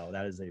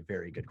 That is a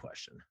very good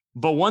question.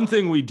 But one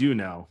thing we do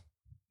know,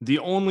 the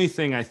only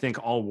thing I think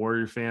all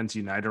Warrior fans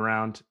unite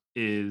around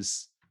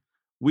is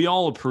we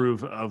all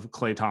approve of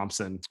Klay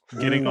Thompson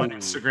getting on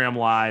Instagram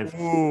Live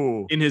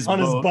in his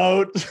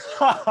boat.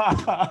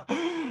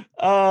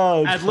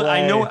 Oh,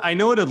 I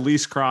know it at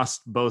least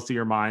crossed both of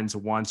your minds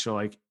once. You're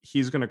like,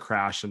 he's gonna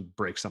crash and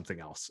break something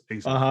else.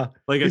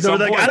 Like, he's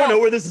like, I don't know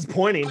where this is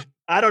pointing.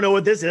 I don't know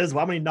what this is.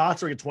 How many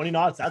knots are we? 20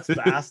 knots? That's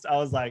fast. I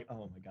was like,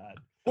 oh my God.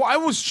 Well, I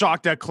was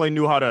shocked that Klay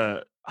knew how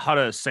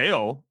to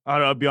sail, how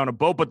to be on a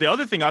boat. But the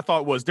other thing I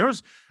thought was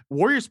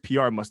Warriors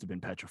PR must have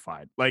been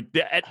petrified. Like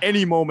at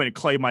any moment,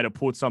 Klay might have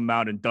pulled something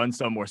out and done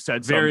some or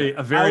said something.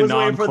 A very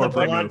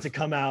non-corporate move to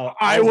come out.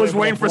 I was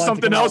waiting for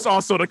something else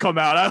also to come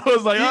out. I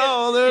was like,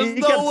 there's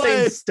he no kept way.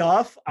 saying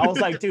stuff. I was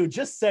like, dude,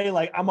 just say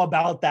like I'm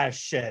about that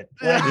shit.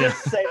 Like,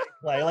 just say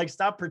like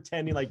stop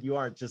pretending like you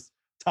aren't just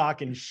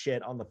talking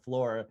shit on the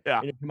floor. Yeah,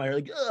 and you're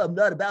like, I'm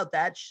not about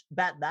that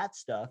that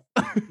stuff.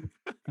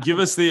 Give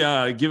us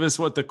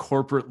what the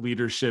corporate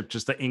leadership,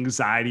 just the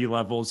anxiety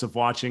levels of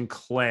watching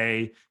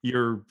Klay,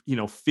 your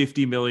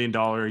 $50 million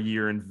a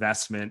year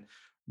investment,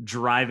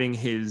 driving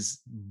his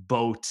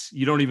boat.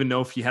 You don't even know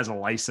if he has a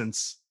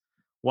license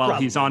while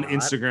Probably he's on not.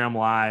 Instagram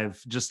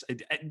Live. Just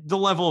the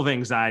level of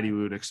anxiety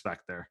we would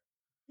expect there.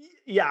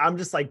 Yeah, I'm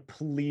just like,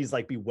 please,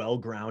 like, be well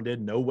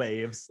grounded, no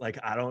waves. Like,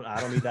 I don't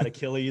need that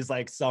Achilles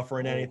like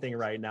suffering anything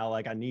right now.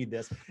 Like, I need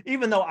this,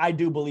 even though I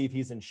do believe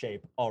he's in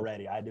shape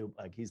already. I do,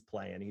 like, he's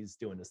playing, he's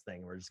doing this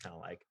thing. We're just kind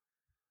of like,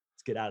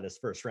 let's get out of this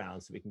first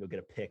round so we can go get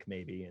a pick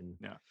maybe. And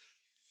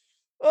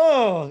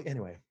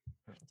anyway,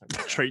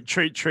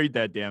 trade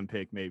that damn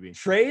pick maybe.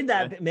 Trade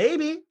that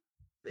maybe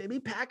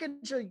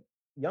package a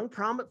young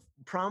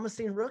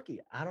promising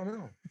rookie. I don't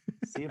know.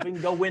 See if we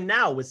can go win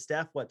now with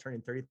Steph,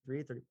 turning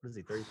 33, 30, what is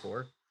he,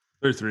 34?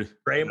 33.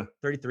 Right,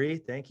 33.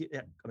 Thank you.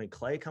 Yeah, I mean,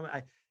 Klay coming.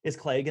 Is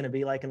Klay going to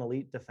be like an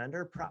elite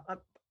defender?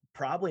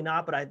 Probably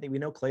not, but I think we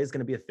know Klay is going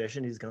to be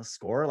efficient. He's going to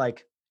score.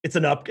 Like, it's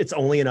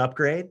only an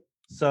upgrade.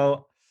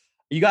 So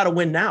you got to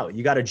win now.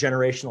 You got a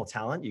generational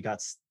talent. You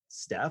got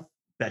Steph,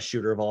 best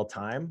shooter of all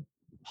time,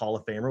 Hall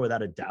of Famer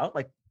without a doubt.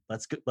 Like,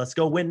 let's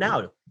go win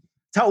now. That's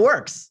how it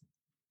works.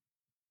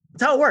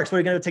 That's how it works. What,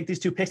 are you going to take these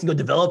two picks and go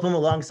develop them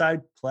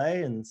alongside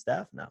Klay and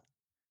Steph? No.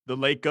 The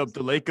Lake Up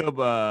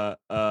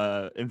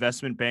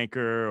investment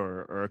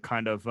banker or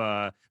kind of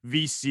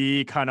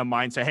VC kind of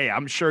mindset. Hey,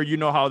 I'm sure you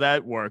know how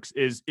that works.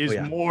 Is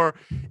more.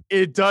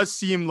 It does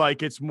seem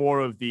like it's more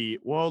of the,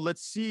 well,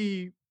 let's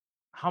see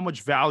how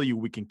much value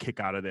we can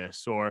kick out of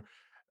this, or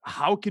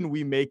how can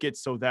we make it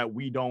so that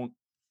we don't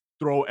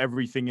throw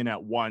everything in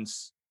at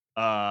once.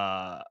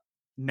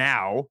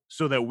 Now,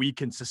 so that we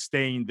can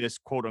sustain this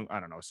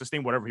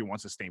sustain whatever he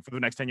wants to sustain for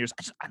the next 10 years.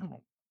 I don't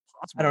know.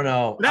 I don't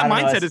know. That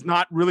mindset is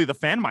not really the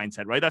fan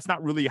mindset, right? That's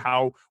not really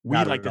how we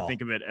like to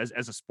think of it as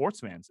a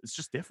sportsman. It's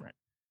just different.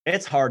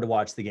 It's hard to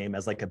watch the game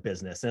as like a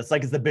business. And it's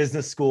like, as the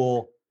business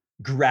school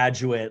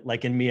graduate,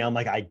 like in me, I'm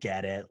like, I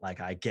get it.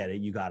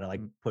 You got to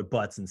like put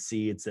butts in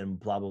seats and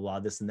blah, blah, blah,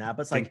 this and that.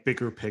 But it's like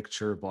bigger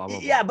picture, blah, blah,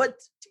 blah. Yeah, but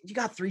you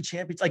got 3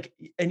 champions, like,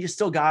 and you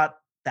still got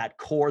that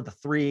core,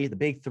 the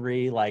big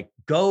three, like,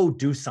 go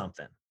do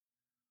something.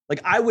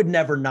 Like, I would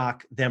never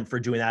knock them for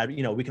doing that.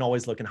 We can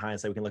always look in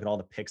hindsight. We can look at all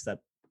the picks that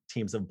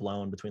teams have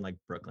blown between like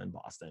Brooklyn,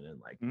 Boston,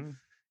 and like,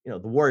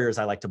 the Warriors.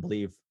 I like to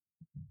believe,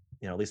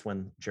 at least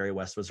when Jerry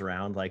West was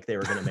around, like they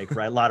were going to make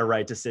a lot of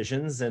right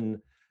decisions. And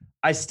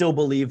I still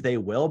believe they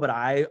will, but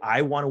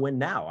I want to win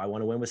now. I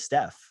want to win with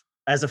Steph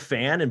as a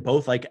fan, and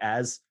both like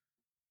as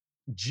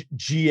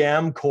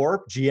GM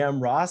Corp,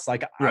 GM Ross,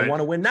 like I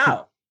want to win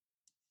now.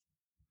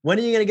 When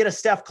are you going to get a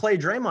Steph, Clay,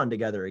 Draymond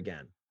together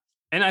again?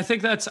 And I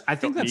think that's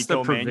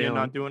the prevailing.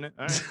 Not doing it.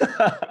 All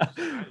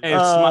right. Hey,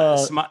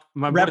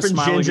 my boy repping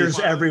Smiley gingers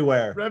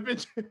everywhere.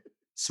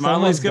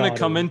 Smiley's going to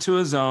come into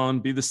his own,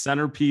 be the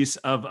centerpiece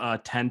of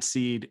a 10th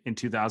seed in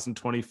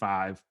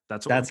 2025.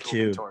 That's what we're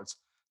building towards.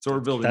 So we're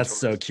building. That's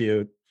so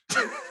cute.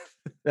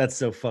 That's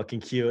so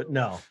fucking cute.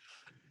 No,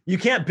 you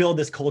can't build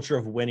this culture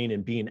of winning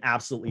and being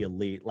absolutely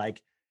elite.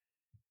 Like,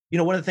 you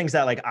know, one of the things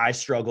that like I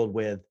struggled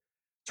with,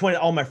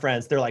 all my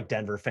friends, they're like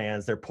Denver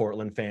fans, they're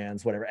Portland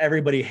fans, whatever.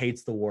 Everybody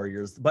hates the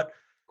Warriors, but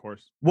of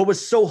course, what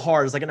was so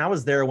hard is like, and I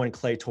was there when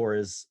Clay tore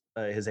his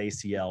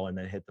ACL and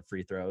then hit the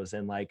free throws,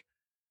 and like,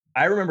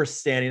 I remember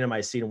standing in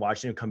my seat and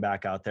watching him come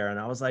back out there, and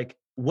I was like,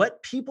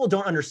 what people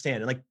don't understand,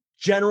 and like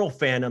general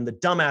fandom, the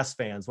dumbass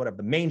fans, whatever,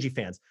 the mangy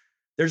fans,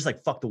 they're just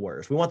like, fuck the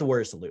Warriors. We want the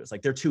Warriors to lose.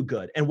 Like, they're too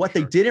good. And what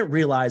they didn't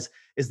realize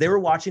is they were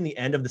watching the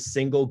end of the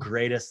single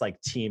greatest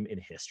like team in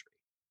history.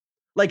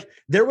 Like,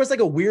 there was like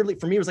a weirdly,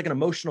 for me, it was like an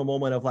emotional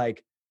moment of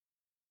like,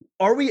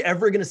 are we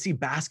ever going to see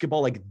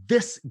basketball like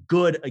this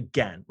good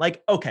again?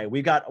 Like, okay,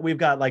 we've got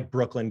like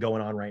Brooklyn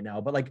going on right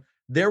now, but like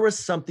there was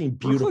something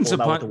beautiful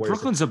about what the Warriors.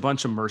 Brooklyn's a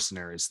bunch of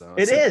mercenaries though.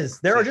 It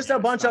is. There are just a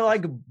bunch of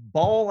like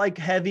ball, like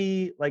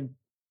heavy, like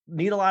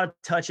need a lot of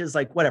touches,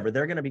 like whatever.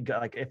 They're going to be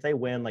like, if they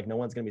win, like no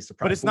one's going to be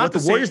surprised. But it's not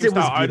what the Warriors did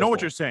was beautiful. I know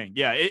what you're saying.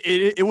 Yeah.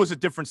 It was a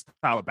different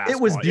style of basketball.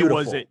 It was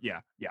beautiful. Yeah.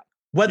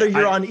 Whether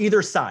you're on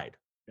either side.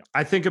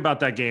 I think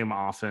about that game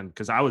often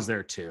because I was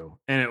there too.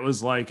 And it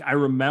was like, I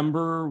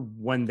remember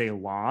when they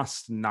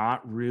lost,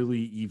 not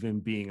really even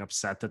being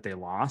upset that they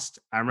lost.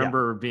 I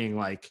remember being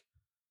like,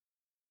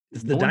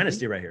 it's the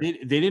dynasty right here.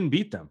 They didn't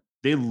beat them.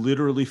 They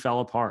literally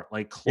fell apart.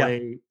 Like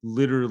Clay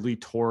literally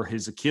tore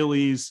his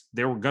Achilles.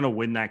 They were going to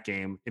win that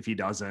game if he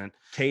doesn't.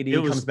 KD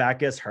comes back,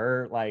 gets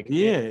hurt. Like,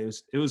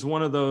 it was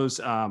one of those,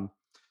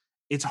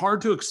 it's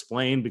hard to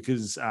explain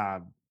because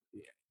I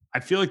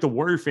feel like the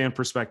Warrior fan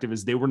perspective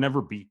is they were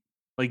never beat.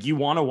 Like, you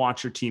want to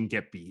watch your team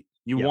get beat.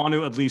 You want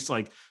to at least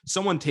like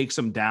someone takes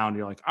them down.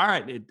 You're like, all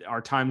right,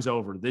 our time's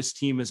over. This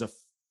team is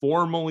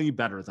formally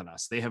better than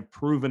us. They have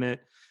proven it.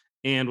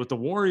 And with the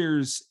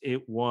Warriors,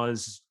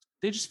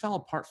 they just fell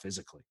apart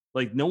physically.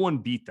 Like, no one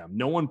beat them.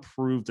 No one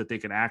proved that they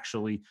could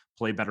actually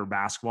play better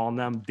basketball than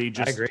them.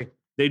 I agree.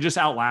 They just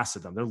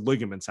outlasted them. Their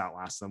ligaments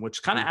outlasted them,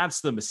 which kind of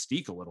adds to the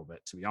mystique a little bit,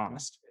 to be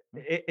honest.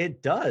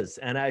 It does.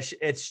 And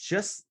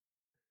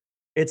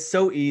it's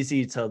so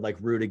easy to like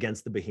root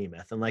against the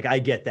behemoth. And like, I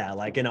get that.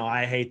 Like, you know,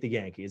 I hate the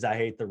Yankees. I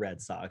hate the Red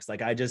Sox.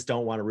 Like, I just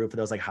don't want to root for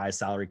those like high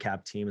salary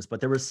cap teams, but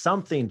there was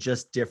something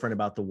just different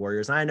about the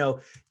Warriors. And I know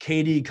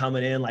KD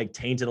coming in, like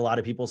tainted a lot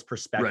of people's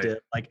perspective.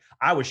 Right. Like,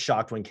 I was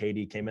shocked when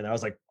KD came in. I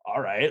was like,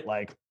 all right,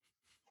 like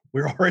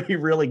we're already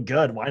really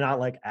good. Why not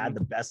like add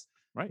the best,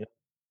 right?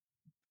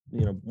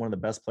 You know, one of the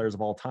best players of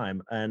all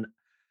time. And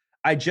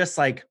I just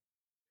like,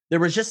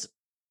 there was just,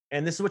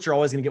 and this is what you're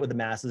always going to get with the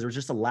masses. There was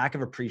just a lack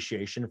of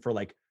appreciation for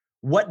like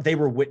what they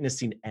were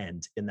witnessing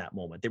end in that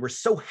moment. They were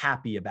so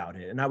happy about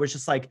it. And I was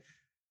just like,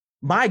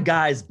 my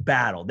guys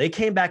battled. They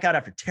came back out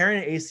after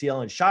tearing an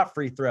ACL and shot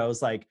free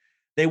throws. Like,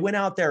 they went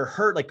out there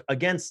hurt, like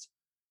against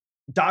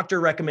doctor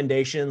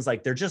recommendations.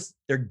 Like, they're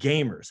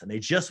gamers and they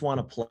just want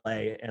to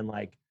play. And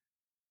like,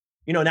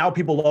 you know, now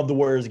people love the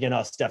Warriors again.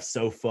 Oh, Steph's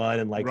so fun.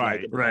 And like,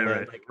 right.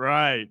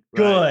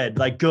 Good.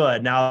 Like,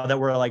 good. Now that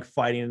we're like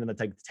fighting in the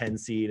like 10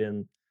 seed,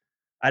 and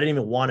I didn't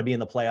even want to be in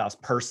the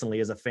playoffs personally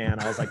as a fan.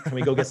 I was like, can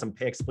we go get some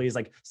picks, please?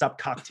 Like, stop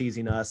cock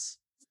teasing us.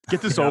 Get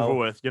this over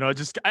with. You know,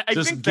 I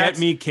think get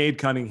me Cade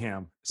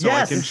Cunningham so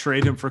I can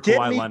trade him for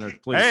Kawhi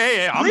Leonard, please.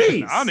 Hey,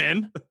 I'm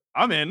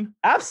in.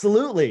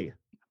 Absolutely.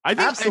 I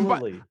think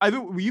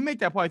when you make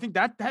that point, I think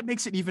that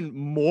makes it even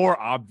more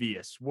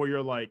obvious where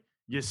you're like,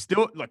 you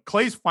still like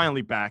Clay's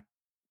finally back.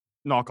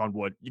 Knock on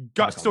wood. You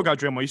still got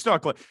Draymond. You still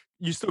got Clay.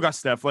 You still got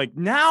Steph. Like,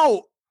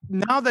 now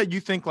that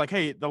you think like,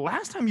 hey, the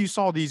last time you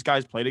saw these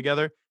guys play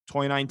together,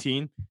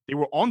 2019, they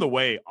were on the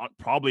way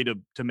probably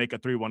to make a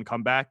 3-1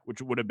 comeback,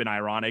 which would have been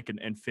ironic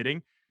and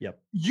fitting. Yep.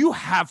 You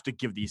have to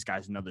give these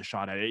guys another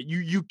shot at it.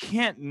 You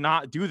can't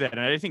not do that. And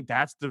I think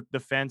that's the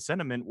fan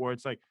sentiment where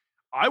it's like,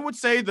 I would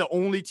say the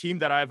only team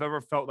that I've ever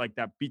felt like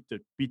that beat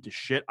the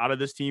shit out of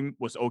this team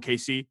was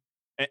OKC.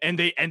 And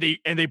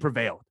they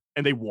prevailed.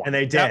 And they won. And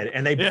they did.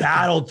 And they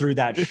battled through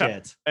that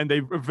shit. And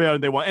they prevailed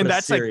and they won. And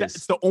that's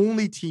the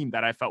only team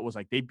that I felt was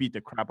like they beat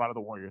the crap out of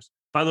the Warriors.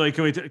 By the way,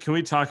 can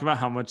we talk about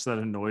how much that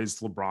annoys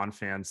LeBron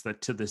fans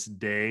that to this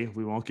day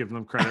we won't give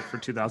them credit for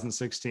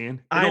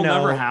 2016? It'll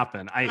never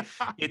happen.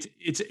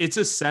 It's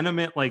a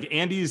sentiment like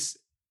Andy's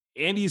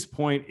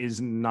point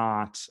is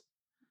not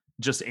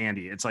just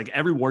Andy. It's like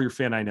every Warrior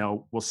fan I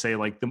know will say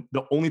like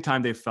the only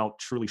time they felt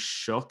truly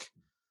shook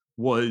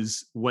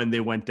was when they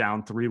went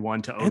down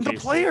 3-1 to OKC. And the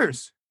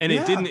players. And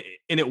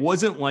it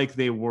wasn't like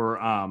they were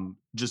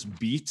just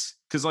beat,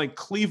 because like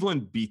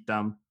Cleveland beat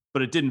them,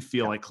 but it didn't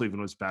feel like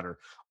Cleveland was better.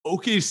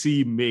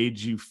 OKC made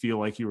you feel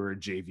like you were a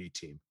JV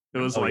team. It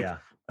was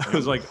it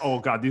was like, oh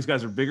God, these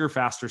guys are bigger,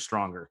 faster,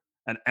 stronger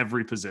at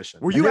every position.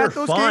 Were you at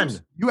those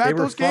games? You at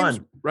those games,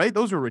 right?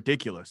 Those were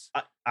ridiculous.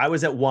 I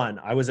was at one.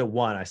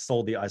 I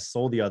sold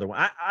the other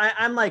one.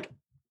 I'm like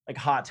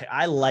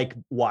I like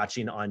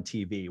watching on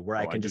TV where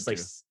I can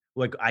just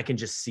like I can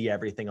just see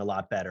everything a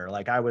lot better.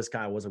 Like I was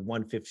a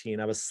 115.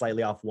 I was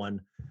slightly off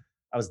one.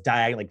 I was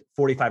diagonal, like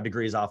 45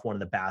 degrees off one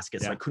of the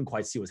baskets. So I couldn't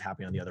quite see what was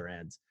happening on the other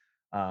end.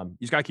 You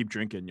just gotta keep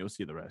drinking. You'll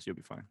see the rest. You'll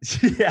be fine.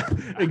 Yeah,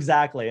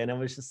 exactly. And it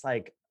was just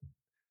like,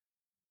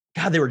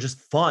 God, they were just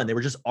fun. They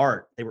were just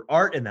art. They were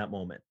art in that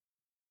moment.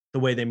 The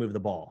way they moved the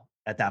ball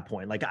at that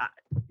point, like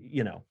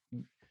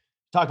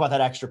talk about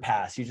that extra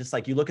pass. You just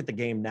like you look at the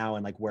game now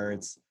and like where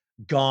it's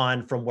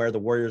gone from where the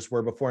Warriors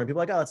were before, and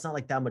people are like, oh, it's not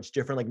like that much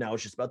different. Like now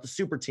it's just about the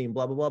super team,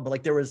 blah blah blah. But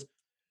like there was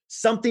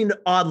something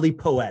oddly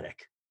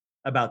poetic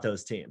about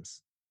those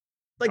teams.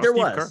 Like there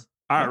was. Kerr.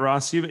 All right,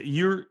 Ross,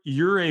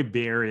 you're a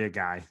Bay Area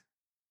guy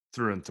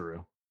through and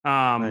through.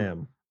 I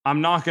am.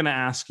 I'm not going to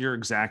ask your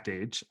exact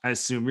age. I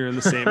assume you're in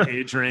the same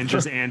age range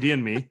as Andy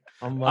and me.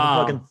 I'm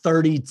fucking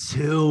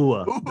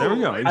 32. There we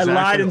go. Exactly. I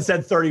lied and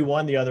said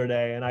 31 the other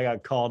day, and I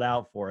got called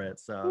out for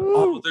it.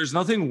 So there's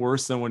nothing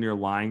worse than when you're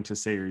lying to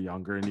say you're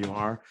younger than you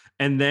are,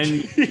 and then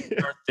you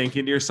start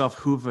thinking to yourself,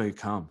 "Who have I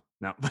become?"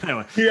 No, but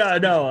anyway,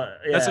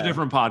 that's a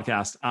different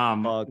podcast.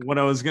 What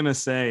I was gonna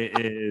say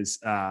is,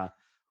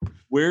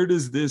 where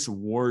does this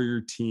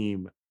Warrior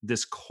team,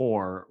 this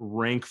core,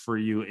 rank for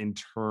you in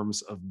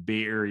terms of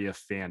Bay Area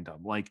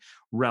fandom, like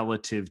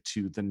relative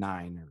to the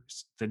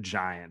Niners, the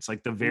Giants,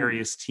 like the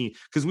various teams?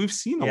 Because we've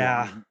seen a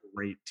lot of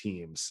great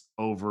teams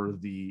over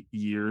the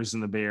years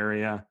in the Bay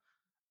Area.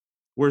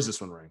 Where's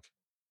this one rank?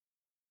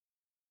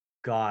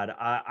 God,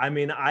 I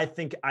mean, I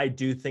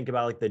do think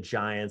about like the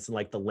Giants and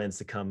like the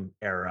Lincecum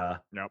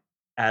era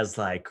as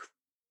like,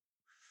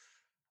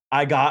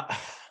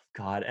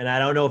 God, and I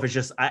don't know if it's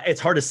just, it's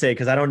hard to say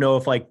because I don't know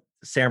if like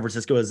San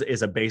Francisco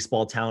is a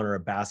baseball town or a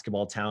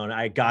basketball town.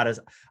 I gotta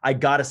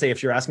say,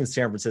 if you're asking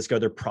San Francisco,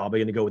 they're probably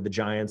going to go with the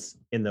Giants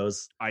in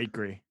those. I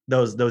agree.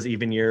 Those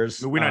even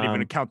years. We're not even going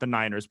to count the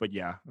Niners, but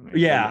yeah.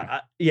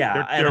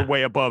 They're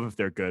way above if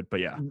they're good, but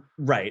yeah.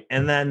 Right.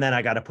 And then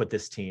I got to put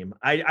this team.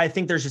 I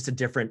think there's just a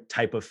different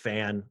type of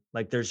fan.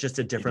 Like there's just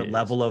a different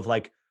level of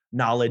like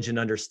knowledge and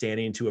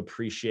understanding to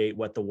appreciate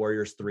what the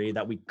Warriors 3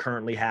 that we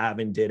currently have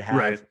and did have.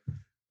 Right.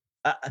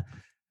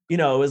 It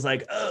was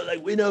like, oh,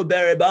 like we know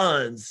Barry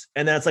Bonds,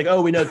 and then it's like,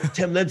 oh, we know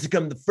Tim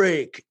Lincecum, the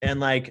freak,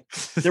 and like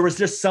there was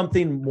just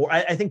something more.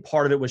 I think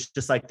part of it was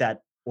just like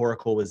that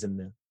Oracle was in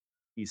the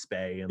East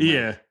Bay, and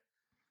like,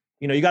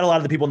 you got a lot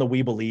of the people in the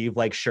We Believe,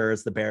 like sure,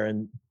 it's the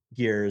Baron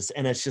years,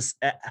 and it's just,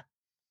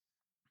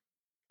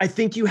 I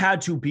think you had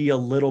to be a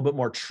little bit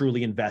more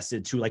truly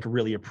invested to like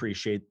really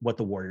appreciate what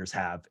the Warriors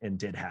have and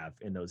did have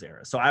in those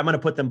eras. So I'm going to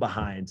put them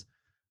behind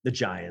the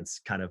Giants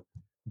kind of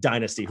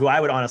dynasty, who I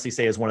would honestly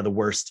say is one of the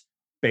worst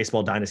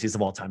baseball dynasties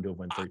of all time to have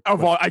won 3.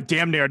 Of all, I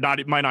damn near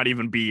might not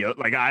even be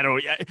like, I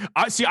don't.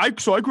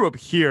 So I grew up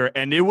here,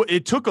 and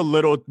it took a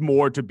little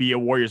more to be a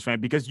Warriors fan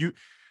because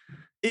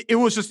it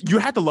was just you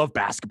had to love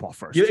basketball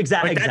first.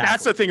 Exactly.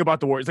 That's the thing about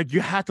the Warriors. Like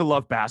you had to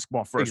love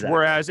basketball first. Exactly.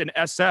 Whereas in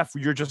SF,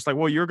 you're just like,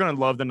 well, you're gonna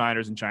love the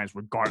Niners and Giants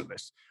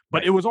regardless.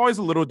 But it was always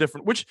a little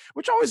different, which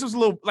always was a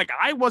little like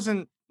I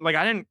didn't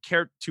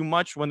care too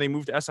much when they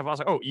moved to SF. I was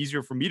like, oh,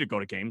 easier for me to go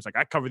to games. Like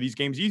I cover these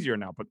games easier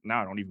now, but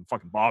now I don't even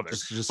fucking bother.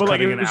 Just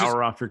cutting an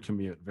hour off your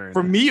commute.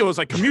 For me, it was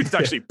like commute's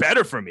actually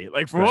better for me.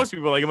 Like for most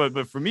people, like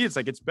but for me, it's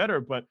like it's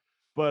better. But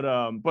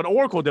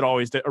Oracle did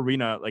always the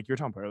arena, like you're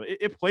talking about.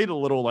 It played a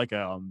little like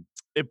a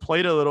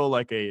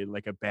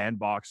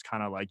bandbox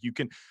kind of like you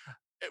can.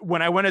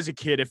 When I went as a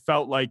kid, it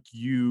felt like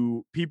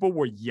people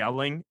were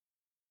yelling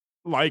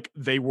like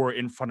they were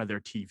in front of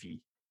their TV.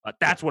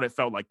 That's what it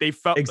felt like. They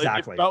felt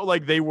exactly. It felt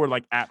like they were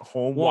like at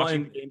home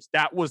watching games.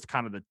 That was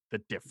kind of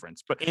the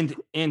difference. But and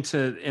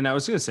I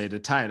was gonna say, to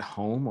tie it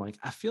home, like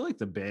I feel like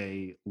the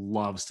Bay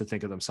loves to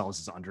think of themselves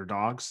as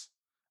underdogs.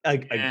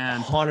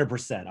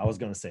 100%. I was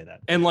gonna say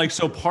that. And like,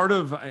 so part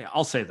of,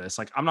 I'll say this,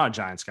 like I'm not a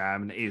Giants guy,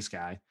 I'm an A's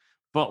guy,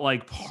 but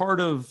like part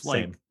of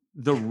like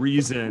the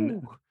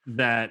reason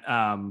that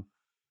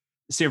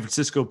San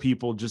Francisco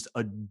people just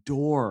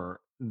adore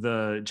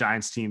the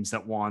Giants teams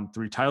that won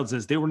 3 titles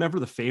is they were never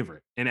the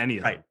favorite in any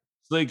of them.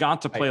 So they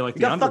got to play like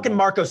you got fucking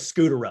Marco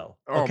Scutaro.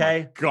 Okay. Oh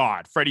my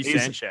God. Freddie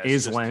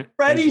Sanchez.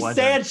 Freddie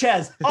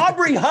Sanchez.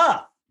 Aubrey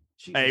Huff.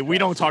 Hey, we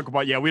don't talk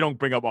about, we don't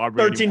bring up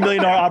Aubrey. $13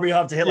 million Aubrey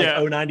Huff to hit like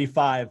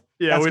 0.95.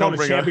 Yeah, that's called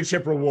a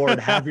championship reward.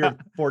 Have your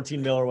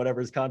 14 mil or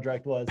whatever his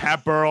contract was.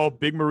 Pat Burrell,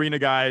 big Marina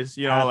guys,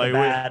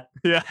 At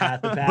the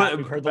bat.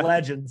 We've heard the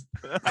legends.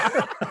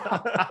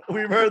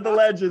 We've heard the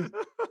legends.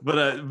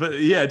 But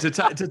yeah, to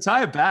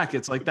tie it back,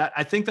 it's like that.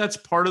 I think that's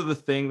part of the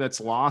thing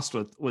that's lost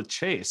with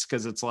Chase,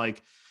 because it's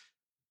like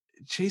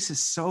Chase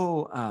is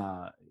so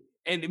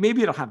and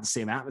maybe it'll have the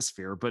same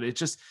atmosphere, but it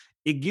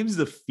gives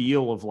the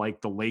feel of like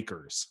the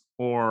Lakers,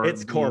 or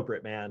it's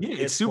corporate, man. Yeah,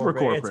 it's super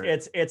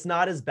corporate. It's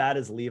not as bad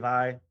as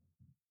Levi's.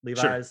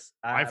 Sure.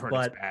 I've heard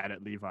it's bad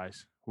at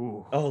Levi's.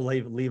 Ooh. Oh,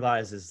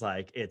 Levi's is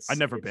like I've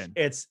never been.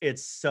 It's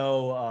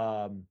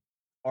so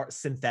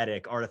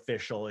synthetic,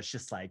 artificial. It's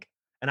just like,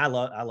 and I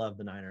love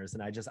the Niners,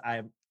 and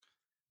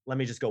let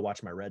me just go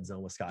watch my Red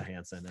Zone with Scott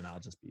Hansen, and I'll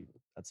just be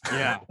that's fine.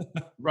 Yeah,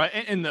 right.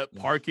 And the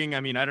parking.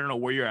 I mean, I don't know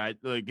where you're at.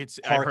 Like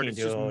I heard it's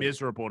just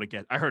miserable to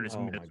get. I heard it's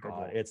miserable.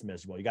 My God, it's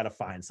miserable. You got to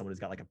find someone who's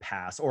got like a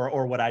pass,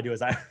 or what I do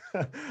is I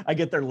I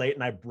get there late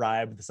and I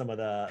bribe some of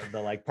the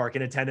like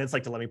parking attendants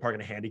like to let me park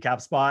in a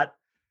handicap spot.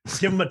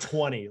 Just give them a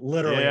 20.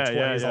 Literally, a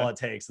 20 is all it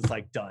takes. It's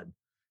like done.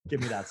 Give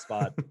me that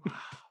spot.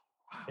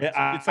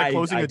 It's like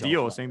closing a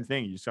deal. Same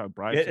thing. You just got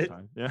bribed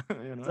sometimes. Yeah.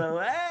 You know? So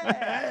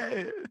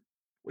hey,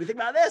 what do you think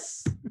about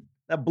this?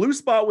 That blue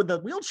spot with the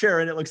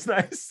wheelchair in it looks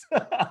nice.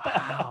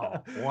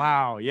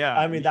 Wow. Yeah.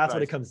 I mean, that's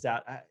what it comes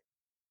down.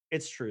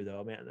 It's true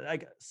though, man.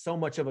 Like so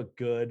much of a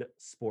good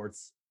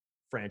sports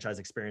franchise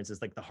experience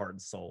is like the heart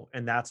and soul,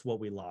 and that's what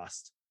we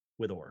lost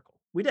with Oracle.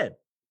 We did.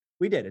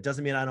 It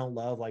doesn't mean I don't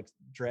love like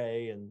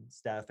Dre and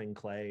Steph and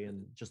Clay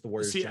and just the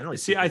Warriors generally.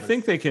 I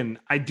think they can.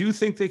 I do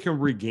think they can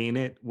regain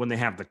it when they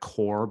have the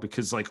core,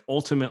 because like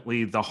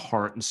ultimately the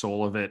heart and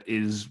soul of it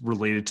is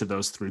related to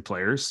those three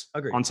players.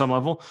 Agreed. On some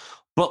level.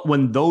 But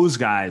when those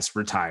guys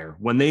retire,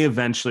 when they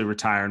eventually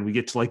retire, and we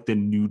get to like the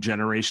new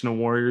generation of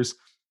Warriors,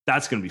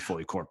 that's going to be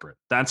fully corporate.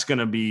 That's going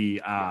to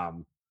be,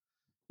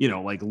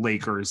 like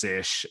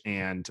Lakers-ish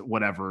and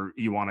whatever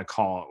you want to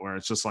call it, where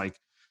it's just like,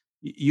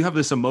 you have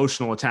this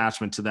emotional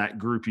attachment to that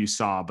group you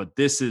saw, but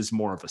this is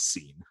more of a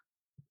scene.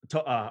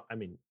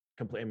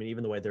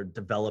 Even the way they're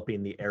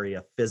developing the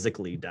area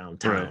physically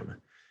downtown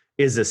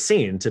is a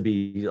scene to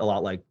be a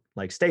lot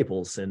like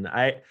Staples. And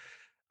I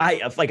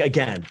like,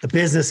 again, the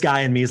business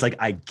guy in me is like,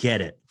 I get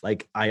it.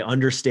 Like, I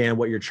understand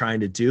what you're trying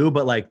to do,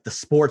 but like the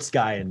sports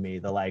guy in me,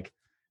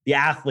 the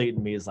athlete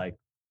in me is like,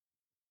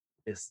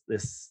 this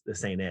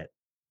ain't it.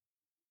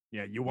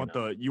 Yeah, you want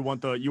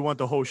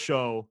the whole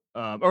show,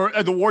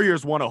 or the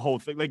Warriors want a whole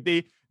thing. Like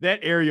that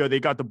area, they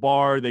got the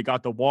bar, they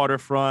got the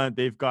waterfront,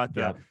 they've got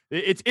the.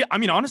 I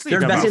mean, honestly,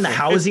 they're investing in the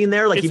housing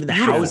there. Like even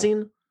beautiful. The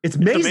housing, it's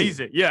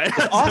amazing. Yeah,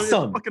 it's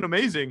awesome. It's fucking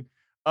amazing.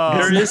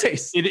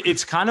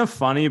 It's kind of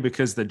funny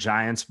because the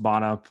Giants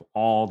bought up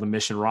all the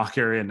Mission Rock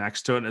area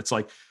next to it, and it's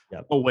like,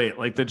 oh wait,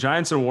 like the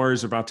Giants and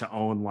Warriors are about to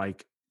own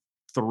like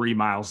 3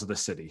 miles of the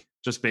city,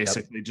 just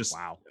basically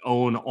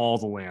own all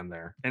the land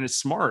there. And it's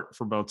smart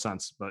for both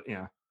sense, but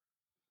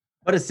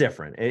but it's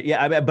different.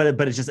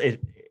 But it's just, it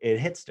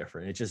hits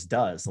different. It just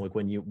does. Like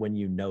when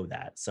you know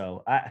that.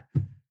 So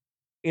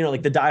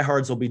like the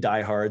diehards will be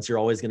diehards. You're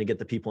always going to get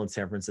the people in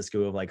San Francisco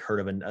who have like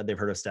they've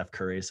heard of Steph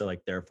Curry. So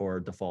like therefore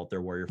default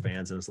they're Warrior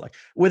fans. And it's like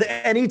with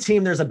any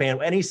team, there's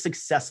any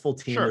successful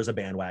team, there's a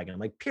bandwagon,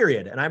 like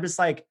period. And I'm just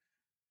like,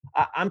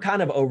 I'm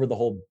kind of over the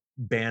whole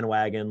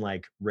bandwagon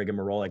like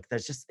rigmarole. Like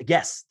that's just,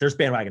 yes, there's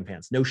bandwagon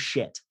fans, no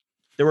shit.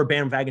 There were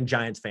bandwagon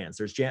Giants fans,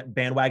 there's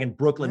bandwagon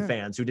Brooklyn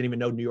fans who didn't even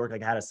know New York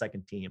like had a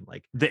second team.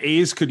 Like the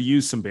A's could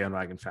use some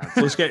bandwagon fans.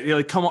 Let's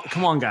get come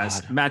on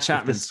guys. God. Matt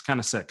Chapman's kind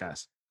of sick,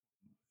 guys.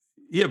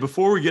 Yeah,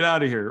 before we get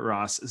out of here,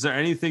 Ross, is there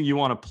anything you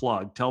want to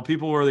plug? Tell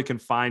people where they can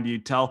find you.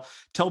 Tell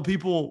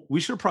people,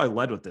 we should have probably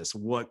led with this,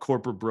 what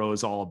Corporate Bro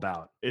is all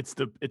about. It's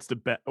the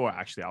best. Well,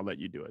 actually, I'll let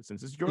you do it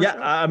since it's yours. Yeah,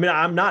 I mean,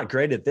 I'm not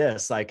great at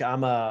this. Like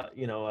I'm a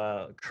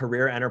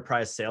career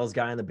enterprise sales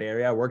guy in the Bay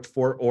Area. I worked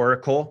for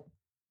Oracle.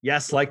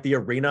 Yes, like the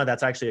Arena.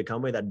 That's actually a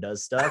company that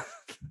does stuff.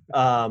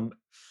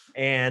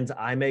 And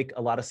I make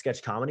a lot of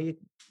sketch comedy,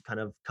 kind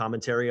of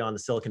commentary on the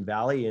Silicon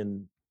Valley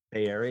and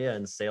Bay Area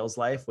and sales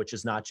life, which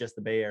is not just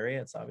the Bay Area.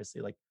 It's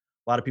obviously like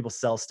a lot of people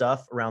sell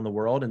stuff around the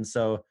world. And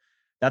so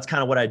that's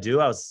kind of what I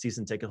do. I was a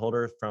season ticket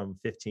holder from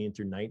 15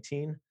 through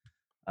 19.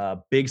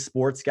 Big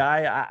sports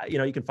guy.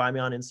 You can find me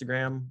on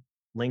Instagram,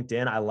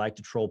 LinkedIn. I like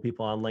to troll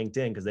people on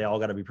LinkedIn because they all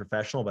got to be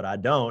professional, but I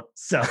don't.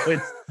 So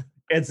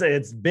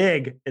it's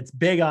big. It's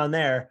big on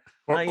there.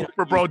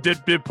 Bro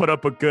did put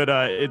up a good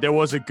there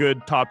was a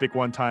good topic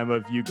one time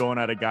of you going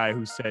at a guy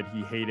who said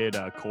he hated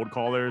cold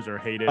callers or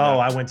hated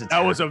I went to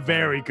that was a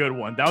very good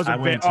one. That was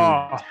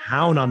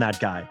town on that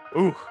guy.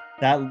 Ooh,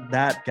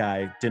 that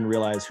guy didn't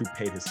realize who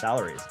paid his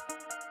salaries,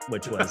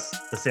 which was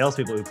the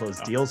salespeople who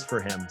closed deals for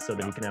him so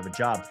that he can have a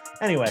job.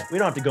 Anyway, we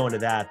don't have to go into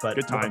that, but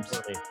good times.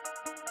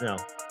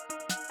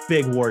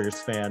 Big Warriors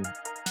fan,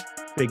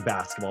 big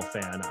basketball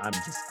fan. I'm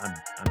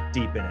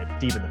deep in it,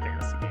 deep in the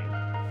fantasy game.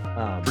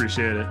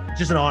 Appreciate it.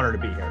 Just an honor to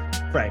be here,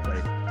 frankly,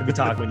 to be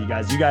talking with you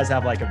guys. You guys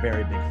have like a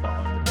very big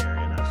following in the Bay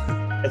Area.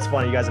 And it's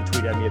funny. You guys have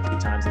tweeted at me a few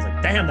times. I was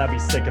like, damn, that'd be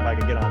sick if I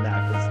could get on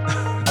that.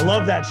 Because I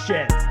love that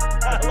shit.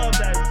 I love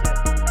that shit.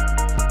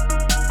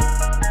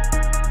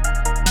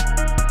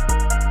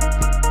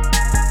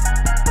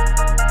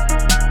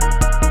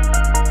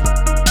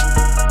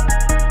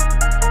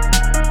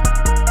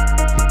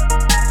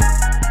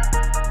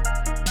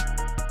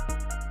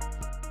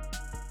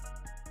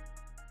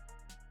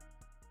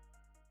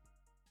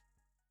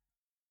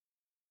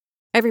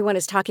 Everyone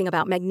is talking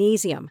about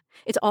magnesium.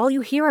 It's all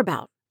you hear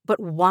about. But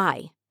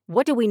why?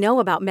 What do we know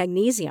about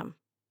magnesium?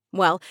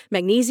 Well,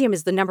 magnesium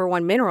is the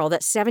 #1 mineral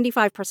that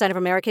 75% of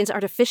Americans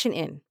are deficient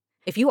in.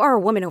 If you are a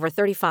woman over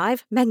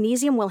 35,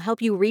 magnesium will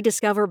help you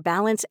rediscover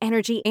balance,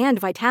 energy, and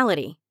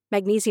vitality.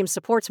 Magnesium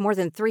supports more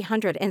than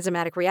 300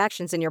 enzymatic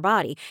reactions in your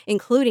body,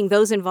 including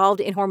those involved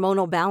in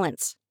hormonal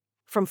balance.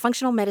 From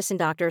functional medicine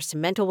doctors to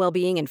mental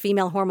well-being and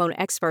female hormone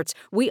experts,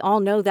 we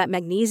all know that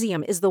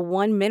magnesium is the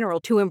one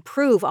mineral to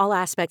improve all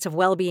aspects of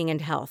well-being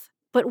and health.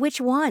 But which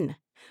one?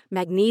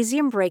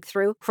 Magnesium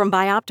Breakthrough from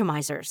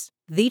Bioptimizers,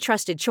 the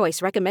trusted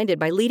choice recommended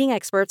by leading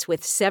experts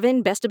with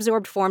 7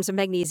 best-absorbed forms of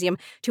magnesium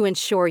to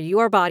ensure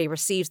your body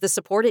receives the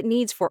support it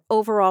needs for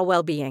overall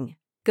well-being.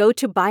 Go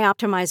to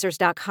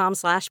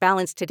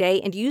bioptimizers.com/balance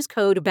today and use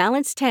code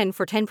BALANCE10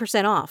 for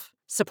 10% off.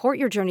 Support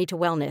your journey to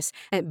wellness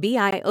at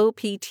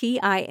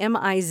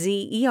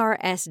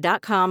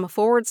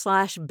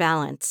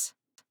bioptimizers.com/balance.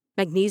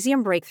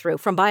 Magnesium Breakthrough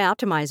from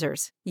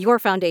Bioptimizers, your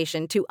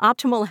foundation to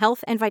optimal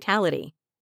health and vitality.